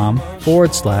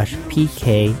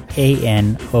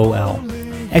soundcloud.com/PKANOL.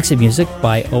 Exit music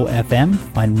by OFM.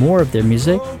 Find more of their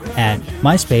music at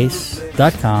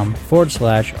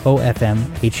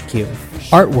myspace.com/OFMHQ.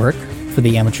 Artwork for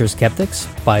the Amateur Skeptics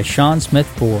by Sean Smith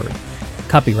Ford.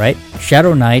 Copyright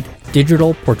Shadow Knight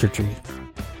Digital Portraiture.